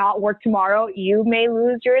not work tomorrow, you may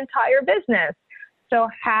lose your entire business. So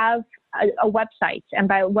have a website. And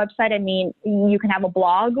by website, I mean, you can have a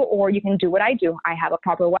blog or you can do what I do. I have a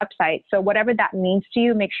proper website. So whatever that means to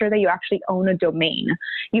you, make sure that you actually own a domain.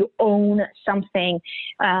 You own something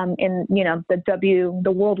in,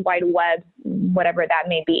 the World Wide Web, whatever that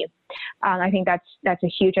may be. I think that's a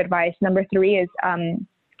huge advice. Number 3 is,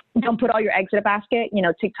 don't put all your eggs in a basket.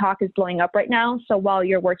 TikTok is blowing up right now. So while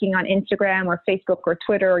you're working on Instagram or Facebook or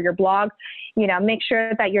Twitter or your blog, make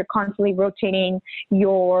sure that you're constantly rotating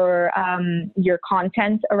your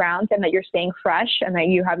content around and that you're staying fresh and that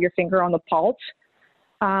you have your finger on the pulse.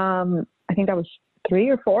 I think that was 3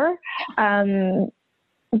 or 4. And,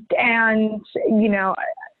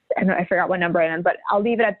 I forgot what number I am, but I'll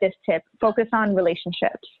leave it at this tip. Focus on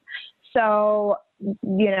relationships. So,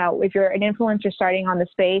 if you're an influencer starting on the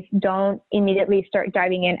space, don't immediately start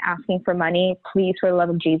diving in asking for money. Please, for the love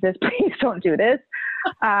of Jesus, please don't do this.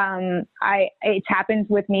 It's happened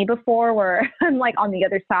with me before where I'm like on the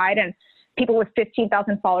other side and people with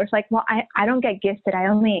 15,000 followers like, well, I don't get gifted.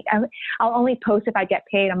 I'll only post if I get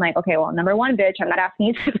paid. I'm like, okay, well, number 1, bitch, I'm not asking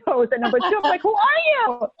you to post. And number 2, I'm like, who are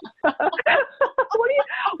you?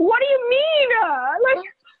 What do you mean?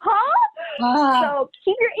 Huh? So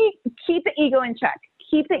keep the ego in check.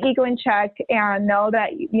 Keep the ego in check and know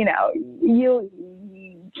that, you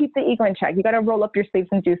keep the ego in check. You got to roll up your sleeves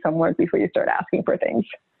and do some work before you start asking for things.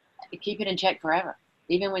 Keep it in check forever.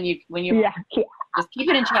 Even when you just keep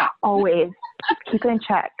it in check. Always. Keep it in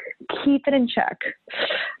check. Keep it in check.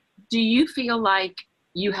 Do you feel like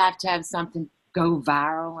you have to have something go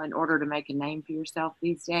viral in order to make a name for yourself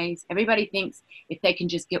these days? Everybody thinks if they can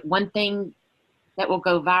just get one thing that will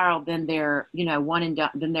go viral, then they're, one and done,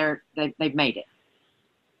 then they've made it.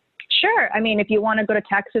 Sure. I mean, if you want to go to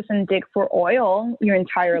Texas and dig for oil your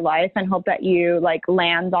entire life and hope that you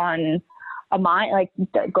land on a mine,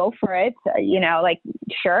 go for it.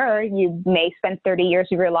 Sure, you may spend 30 years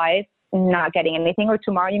of your life not getting anything, or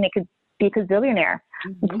tomorrow you could be a gazillionaire.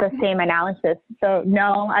 Mm-hmm. It's the same analysis. So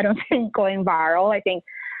no, I don't think going viral. I think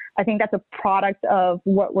that's a product of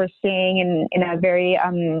what we're seeing in a very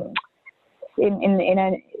in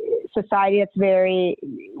a society that's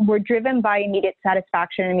we're driven by immediate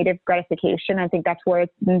satisfaction, immediate gratification. I think that's where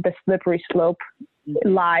the slippery slope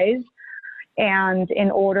lies. And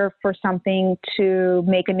in order for something to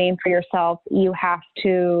make a name for yourself, you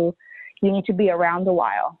need to be around a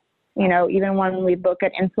while. Even when we look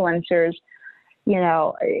at influencers,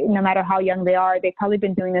 no matter how young they are, they've probably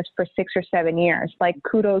been doing this for 6 or 7 years.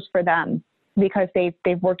 Kudos for them because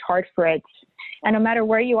they've worked hard for it. And no matter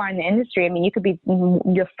where you are in the industry, I mean, you could be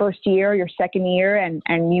your first year, your second year,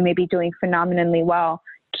 and you may be doing phenomenally well.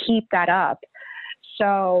 Keep that up.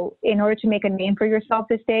 So in order to make a name for yourself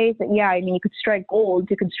these days, you could strike gold,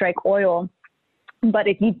 you can strike oil. But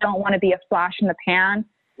if you don't want to be a flash in the pan,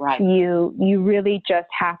 right, you really just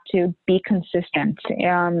have to be consistent.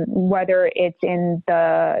 Whether it's in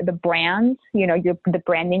the brand, the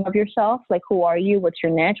branding of yourself, like who are you, what's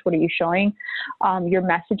your niche, what are you showing, your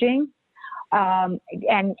messaging.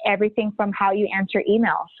 And everything from how you answer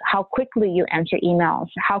emails, how quickly you answer emails,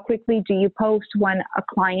 how quickly do you post when a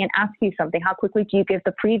client asks you something, how quickly do you give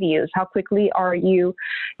the previews, how quickly are you,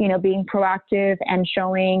 being proactive and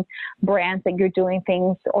showing brands that you're doing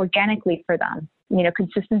things organically for them.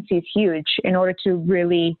 Consistency is huge in order to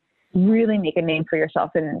really, really make a name for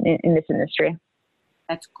yourself in this industry.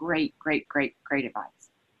 That's great advice.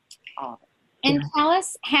 All of it. And tell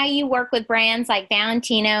us how you work with brands like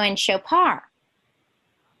Valentino and Chopard.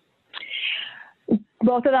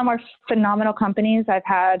 Both of them are phenomenal companies I've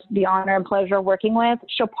had the honor and pleasure of working with.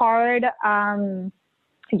 Chopard,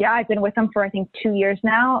 I've been with them for, I think, 2 years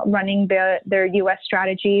now, running their U.S.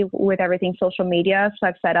 strategy with everything social media. So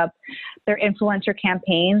I've set up their influencer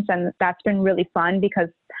campaigns, and that's been really fun because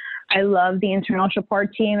I love the internal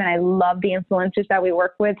Chopard team and I love the influencers that we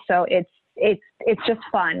work with. So it's just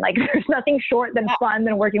fun. There's nothing short than fun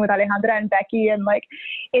than working with Alejandra and Becky. And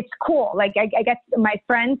it's cool. I get my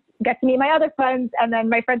friends get to meet my other friends and then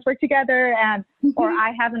my friends work together or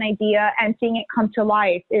I have an idea and seeing it come to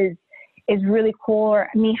life is really cool. Or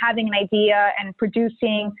me having an idea and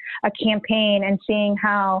producing a campaign and seeing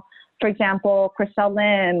how, for example, Chriselle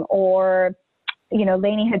Lim or,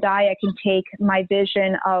 Lainey Hedaya can take my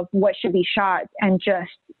vision of what should be shot and just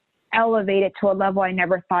elevated to a level I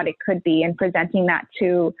never thought it could be. And presenting that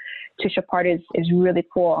to Chapart is really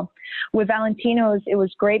cool. With Valentino's, it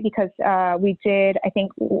was great because we did, I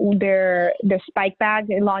think, their Spike Bag.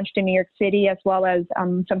 It launched in New York City, as well as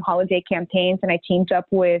some holiday campaigns. And I teamed up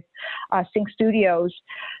with Sync Studios.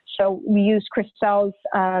 So we used Christelle's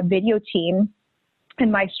video team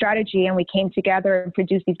and my strategy, and we came together and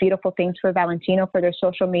produced these beautiful things for Valentino for their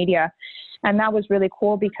social media. And that was really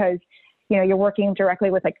cool because, you know, you're working directly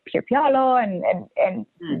with like Pier Pialo and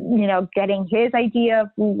you know, getting his idea of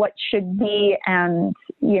what should be, and,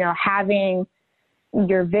 you know, having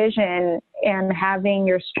your vision and having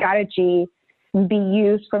your strategy be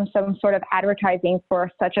used from some sort of advertising for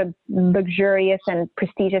such a luxurious and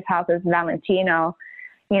prestigious house as Valentino.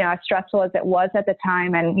 You know, as stressful as it was at the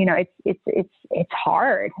time, and you know, it's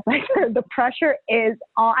hard. Like the pressure is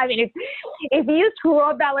on. I mean, if you screw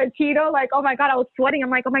up Valentino, like, oh my God, I was sweating. I'm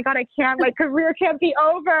like, oh my God, I can't. My career can't be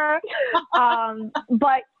over.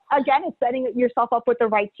 But again, it's setting yourself up with the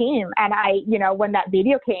right team. And I, you know, when that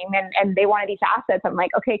video came and they wanted these assets, I'm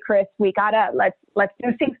like, okay, Chris, we gotta let's do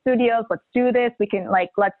Sync Studios. Let's do this. We can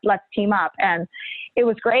let's team up. And it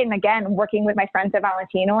was great. And again, working with my friends at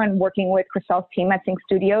Valentino and working with Christelle's team at Sync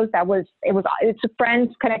Studios, it's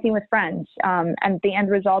friends connecting with friends. And the end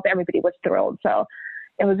result, everybody was thrilled. So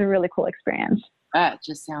it was a really cool experience. It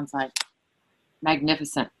just sounds like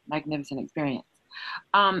magnificent experience.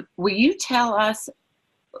 Will you tell us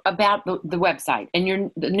about the website and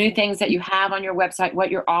the new things that you have on your website, what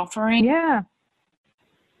you're offering?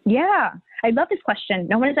 Yeah. I love this question.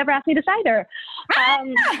 No one has ever asked me this either.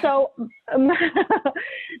 So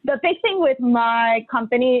the big thing with my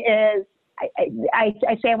company is I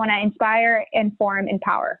say I want to inspire, inform,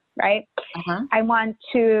 empower, right? Uh-huh. I want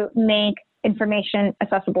to make information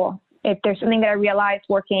accessible. If there's something that I realized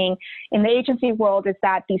working in the agency world is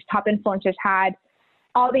that these top influencers had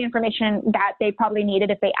all the information that they probably needed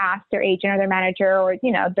if they asked their agent or their manager, or,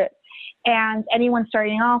 you know, and anyone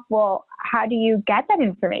starting off, well, how do you get that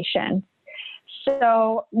information?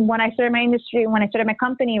 So when I started my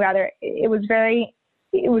company, it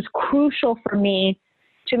was crucial for me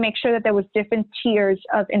to make sure that there was different tiers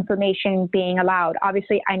of information being allowed.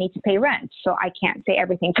 Obviously, I need to pay rent, so I can't say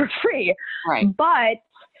everything for free. Right. But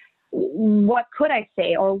what could I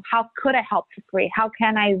say, or how could I help for free? How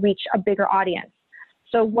can I reach a bigger audience?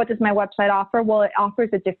 So what does my website offer? Well, it offers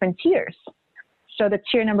the different tiers. So the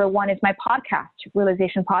tier number 1 is my podcast,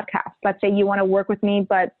 Realization Podcast. Let's say you want to work with me,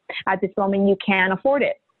 but at this moment you can't afford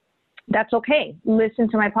it. That's okay. Listen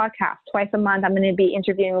to my podcast. Twice a month, I'm going to be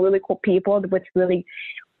interviewing really cool people with really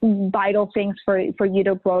vital things for you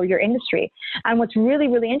to grow your industry. And what's really,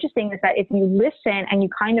 really interesting is that if you listen and you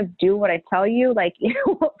kind of do what I tell you, like, you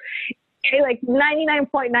know, like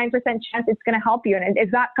 99.9% chance it's going to help you. And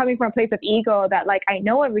it's not coming from a place of ego that like, I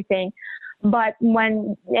know everything. But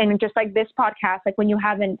and just like this podcast, like when you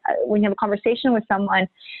have a conversation with someone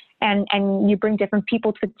and you bring different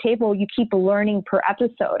people to the table, you keep learning per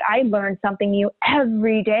episode. I learn something new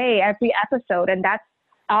every day, every episode. And that's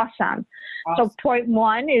awesome. So point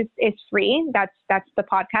 1 is free. That's the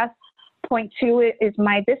podcast. Point 2 is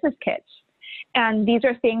my business kits. And these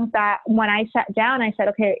are things that when I sat down, I said,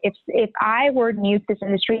 okay, if I were new to this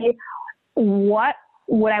industry, what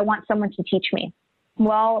would I want someone to teach me?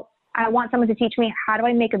 Well, I want someone to teach me, how do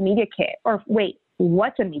I make a media kit? Or wait,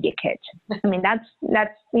 what's a media kit? I mean, that's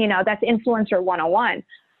influencer 101.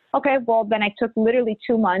 Okay, well, then I took literally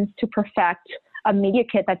 2 months to perfect a media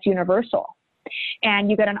kit that's universal. And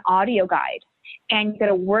you get an audio guide, and you get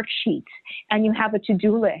a worksheet, and you have a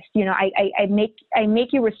to-do list. You know, I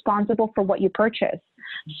make you responsible for what you purchase.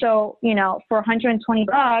 So, you know, for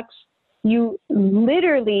 $120, you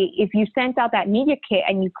literally, if you sent out that media kit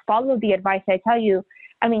and you follow the advice I tell you,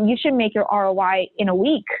 I mean, you should make your ROI in a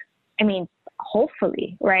week. I mean,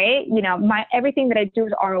 hopefully, right? You know, everything that I do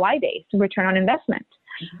is ROI based, return on investment.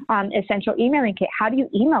 Essential emailing kit. How do you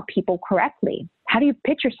email people correctly? How do you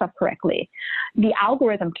pitch yourself correctly? The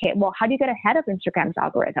algorithm kit. Well, how do you get ahead of Instagram's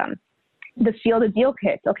algorithm? The seal the deal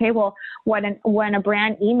kits. Okay, well, when a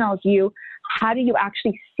brand emails you, how do you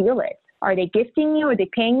actually seal it? Are they gifting you? Are they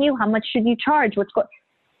paying you? How much should you charge?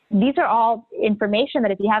 These are all information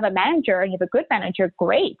that if you have a manager and you have a good manager,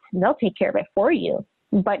 great, they'll take care of it for you.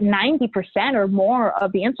 But 90% or more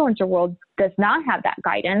of the influencer world does not have that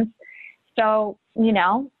guidance. So, you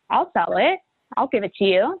know, I'll sell it. I'll give it to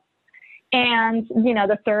you. And, you know,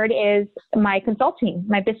 the third is my consulting,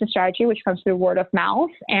 my business strategy, which comes through word of mouth.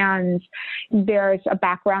 And there's a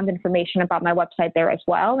background information about my website there as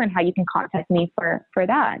well, and how you can contact me for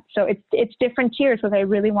that. So it's different tiers, because I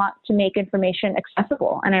really want to make information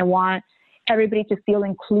accessible, and I want everybody to feel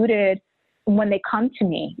included when they come to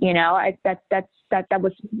me, that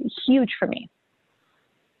was huge for me.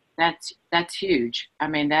 That's huge. I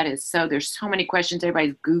mean, there's so many questions.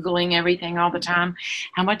 Everybody's Googling everything all the time.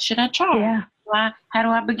 How much should I charge? Yeah. How do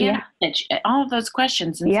I begin? All of those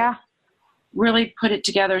questions. And so really put it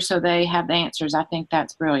together so they have the answers. I think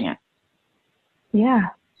that's brilliant. Yeah.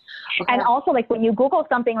 Okay. And also, like, when you Google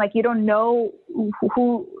something, like, you don't know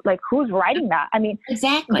who's writing that. I mean,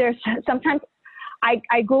 exactly. There's sometimes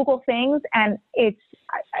I Google things and it's,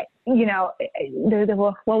 what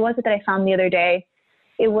was it that I found the other day?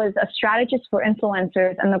 It was a strategist for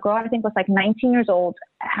influencers, and the girl, I think, was like 19 years old,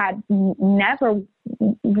 had never,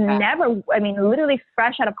 I mean, literally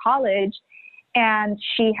fresh out of college. And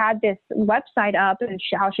she had this website up, and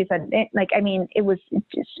how she said it, like, I mean, it was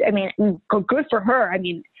just, I mean, good for her. I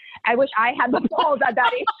mean, I wish I had the balls at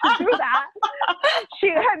that age to do that. She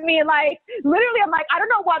had me, like, literally, I'm like, I don't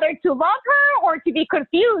know whether to love her or to be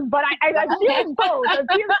confused, but I'm feeling both.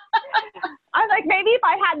 I'm like, maybe if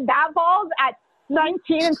I had that balls at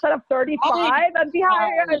 19 instead of 35, I'd be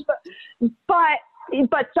higher.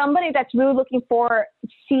 But somebody that's really looking for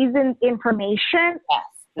seasoned information.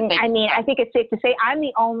 Yes. I mean, I think it's safe to say I'm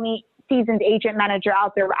the only seasoned agent manager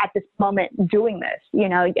out there at this moment doing this,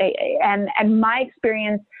 and my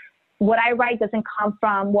experience, what I write doesn't come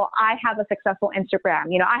from, well, I have a successful Instagram.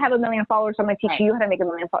 I have 1 million followers, so I'm going to teach you how to make 1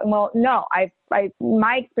 million followers. Well, no,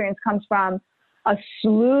 my experience comes from a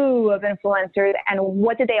slew of influencers, and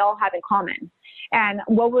what did they all have in common? And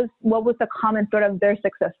what was the common thread of their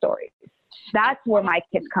success stories? That's where my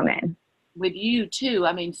kids come in. With you too.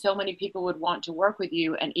 I mean, so many people would want to work with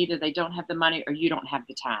you, and either they don't have the money or you don't have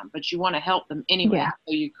the time, but you want to help them anyway. Yeah.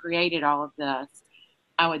 So you created all of this,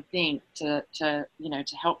 I would think, to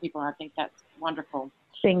help people. I think that's wonderful.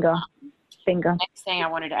 Bingo. Next thing I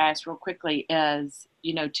wanted to ask real quickly is,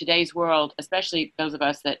 today's world, especially those of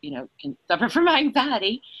us that, can suffer from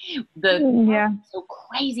anxiety, so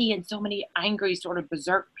crazy and so many angry sort of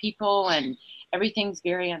berserk people, and everything's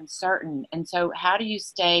very uncertain. And so how do you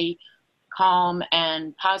stay calm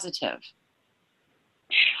and positive?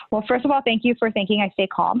 Well, first of all, thank you for thinking I stay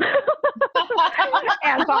calm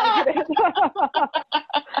and positive.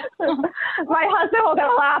 My husband will get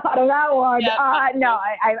a laugh out of that one. Yeah. No,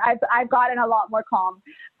 I've gotten a lot more calm.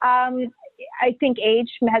 I think age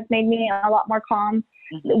has made me a lot more calm.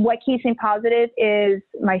 Mm-hmm. What keeps me positive is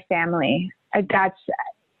my family. I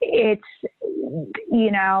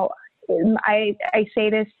say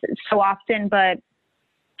this so often, but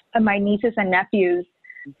my nieces and nephews,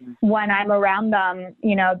 mm-hmm. when I'm around them,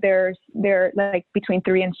 they're like between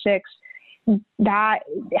 3 and 6, that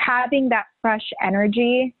having that fresh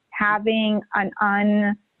energy, having an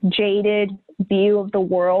unjaded view of the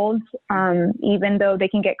world, even though they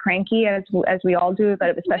can get cranky as we all do,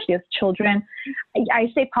 but especially as children, I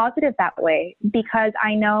stay positive that way, because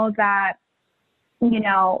I know that,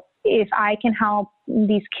 if I can help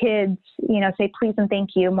these kids, say please and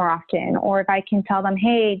thank you more often, or if I can tell them,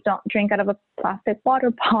 hey, don't drink out of a plastic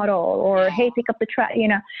water bottle, or hey, pick up the trash,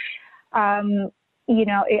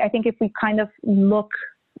 I think if we kind of look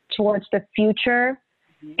towards the future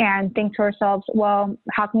mm-hmm. and think to ourselves, well,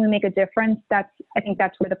 how can we make a difference? I think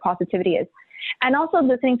that's where the positivity is. And also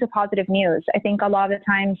listening to positive news. I think a lot of the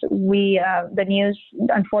times the news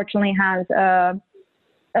unfortunately has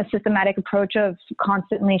a systematic approach of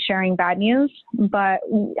constantly sharing bad news, but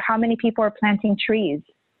how many people are planting trees?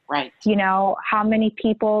 Right. How many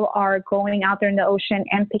people are going out there in the ocean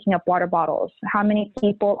and picking up water bottles? How many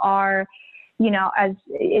people are,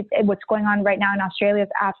 what's going on right now in Australia is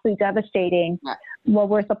absolutely devastating. Yeah. Well,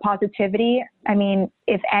 where's the positivity? I mean,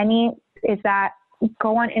 if any, is that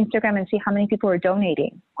go on Instagram and see how many people are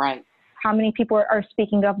donating. Right. How many people are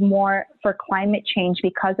speaking up more for climate change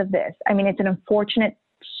because of this? I mean, it's an unfortunate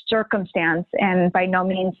circumstance, and by no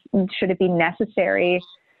means should it be necessary.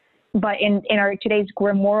 But in our today's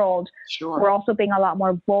grim world, sure. We're also being a lot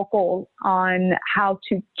more vocal on how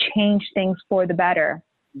to change things for the better.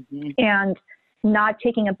 Mm-hmm. And not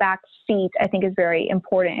taking a back seat, I think, is very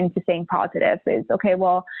important into staying positive. Is okay,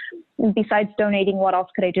 well, besides donating, what else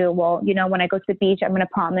could I do? Well, when I go to the beach, I'm going to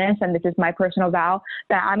promise, and this is my personal vow,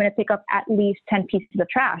 that I'm going to pick up at least 10 pieces of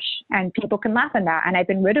trash. And people can laugh at that. And I've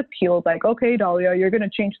been ridiculed, like, okay, Idalia, you're going to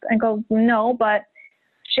change. And go, no, but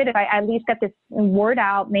shit, if I at least get this word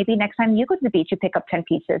out, maybe next time you go to the beach, you pick up 10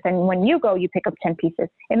 pieces. And when you go, you pick up 10 pieces.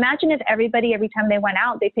 Imagine if everybody, every time they went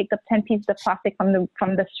out, they picked up 10 pieces of plastic from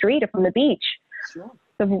the street or from the beach. Sure.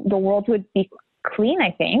 The world would be clean, I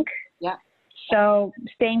think. Yeah. So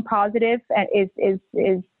staying positive is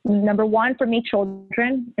number one for me,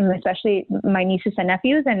 children, and especially my nieces and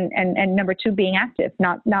nephews, and number two, being active,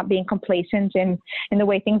 not being complacent in the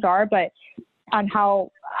way things are, but on how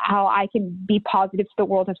I can be positive to the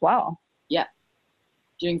world as well. Yeah.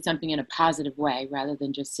 Doing something in a positive way rather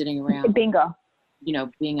than just sitting around. Bingo.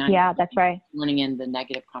 Being on. Yeah, that's right. Running in the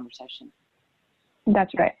negative conversation.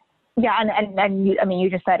 That's right. Yeah. And you, I mean, you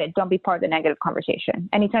just said it. Don't be part of the negative conversation.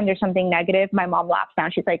 Anytime there's something negative, my mom laughs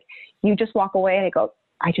down. She's like, you just walk away. And I go,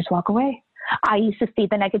 I just walk away. I used to feed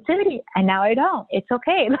the negativity and now I don't. It's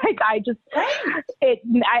okay. Like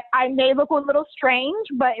I may look a little strange,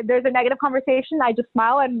 but if there's a negative conversation, I just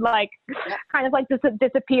smile and kind of like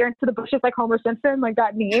disappear into the bushes like Homer Simpson, like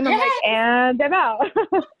that meme. I'm like, and I'm out.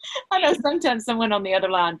 I know sometimes someone on the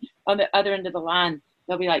other end of the line,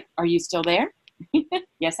 they'll be like, are you still there?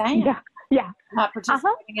 Yes, I am. Yeah. I'm not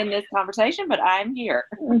participating in this conversation, but I'm here.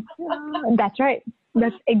 That's right.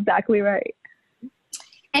 That's exactly right.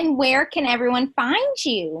 And where can everyone find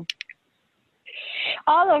you?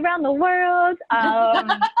 All around the world.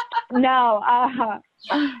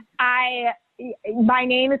 My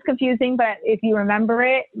name is confusing, but if you remember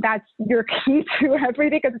it, that's your key to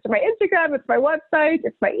everything, because it's my Instagram, it's my website,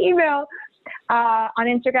 it's my email. On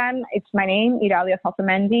Instagram, it's my name, Idalia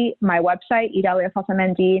Salsamendi. My website,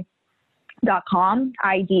 idaliasalsamendi.com,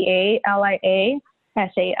 IDALIA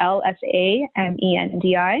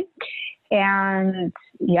SALSAMENDI. And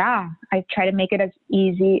yeah, I try to make it as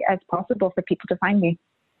easy as possible for people to find me.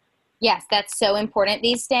 Yes, that's so important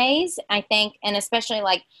these days, I think. And especially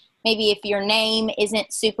maybe if your name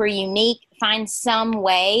isn't super unique, find some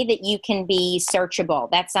way that you can be searchable.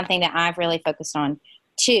 That's something that I've really focused on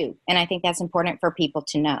too. And I think that's important for people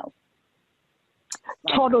to know.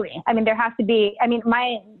 Totally. I mean, there has to be,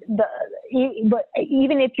 but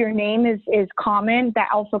even if your name is common, that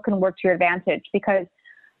also can work to your advantage, because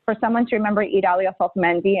for someone to remember Idalia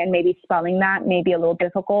Salsamendi and maybe spelling that may be a little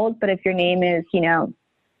difficult, but if your name is, Jane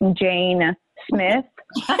Smith,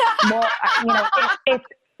 well,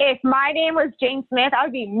 if my name was Jane Smith, I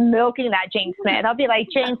would be milking that Jane Smith. I'll be like,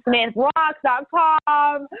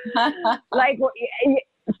 JaneSmithRocks.com.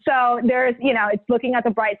 So there's, it's looking at the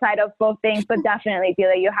bright side of both things, but definitely,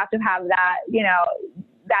 Delia, you have to have that,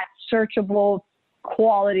 that searchable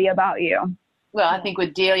quality about you. Well, I think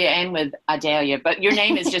with Delia and with Idalia, but your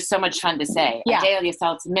name is just so much fun to say. Yeah. Idalia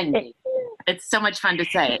Salsamendi. It's so much fun to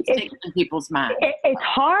say. It sticks in people's minds. It's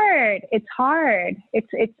hard. It's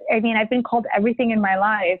I've been called everything in my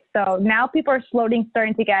life. So now people are starting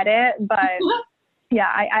to get it, but yeah,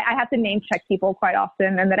 I have to name check people quite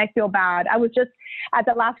often, and then I feel bad. I was just at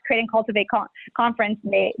the last Create and Cultivate conference.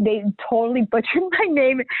 They totally butchered my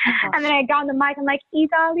name, and then I got on the mic. I'm like,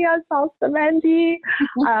 Idalia Salsamendi.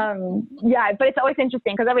 Yeah, but it's always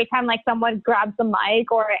interesting because every time someone grabs the mic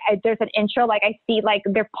or there's an intro, I see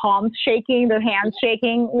their palms shaking, their hands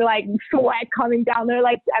shaking, sweat coming down. They're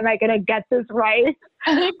like, am I gonna get this right?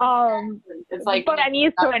 It's but I'm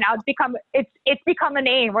used to it now. It's become a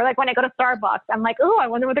name. Or when I go to Starbucks, I'm like, oh, I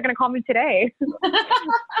wonder what they're gonna call me today.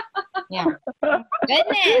 Yeah.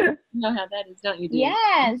 Goodness. You know how that is, don't you?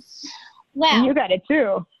 Yes. Well, you got it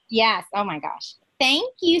too. Yes. Oh my gosh.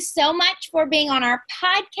 Thank you so much for being on our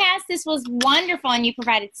podcast. This was wonderful, and you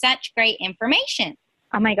provided such great information.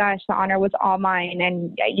 Oh my gosh, the honor was all mine.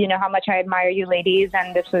 And you know how much I admire you ladies.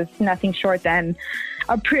 And this was nothing short than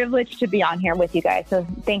a privilege to be on here with you guys. So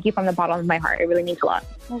thank you from the bottom of my heart. It really means a lot.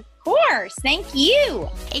 Of course. Thank you.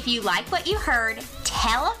 If you like what you heard,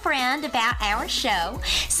 tell a friend about our show,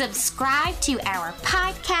 subscribe to our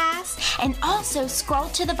podcast, and also scroll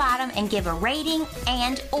to the bottom and give a rating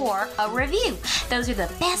and or a review. Those are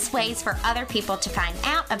the best ways for other people to find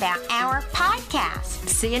out about our podcast.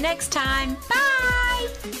 See you next time. Bye.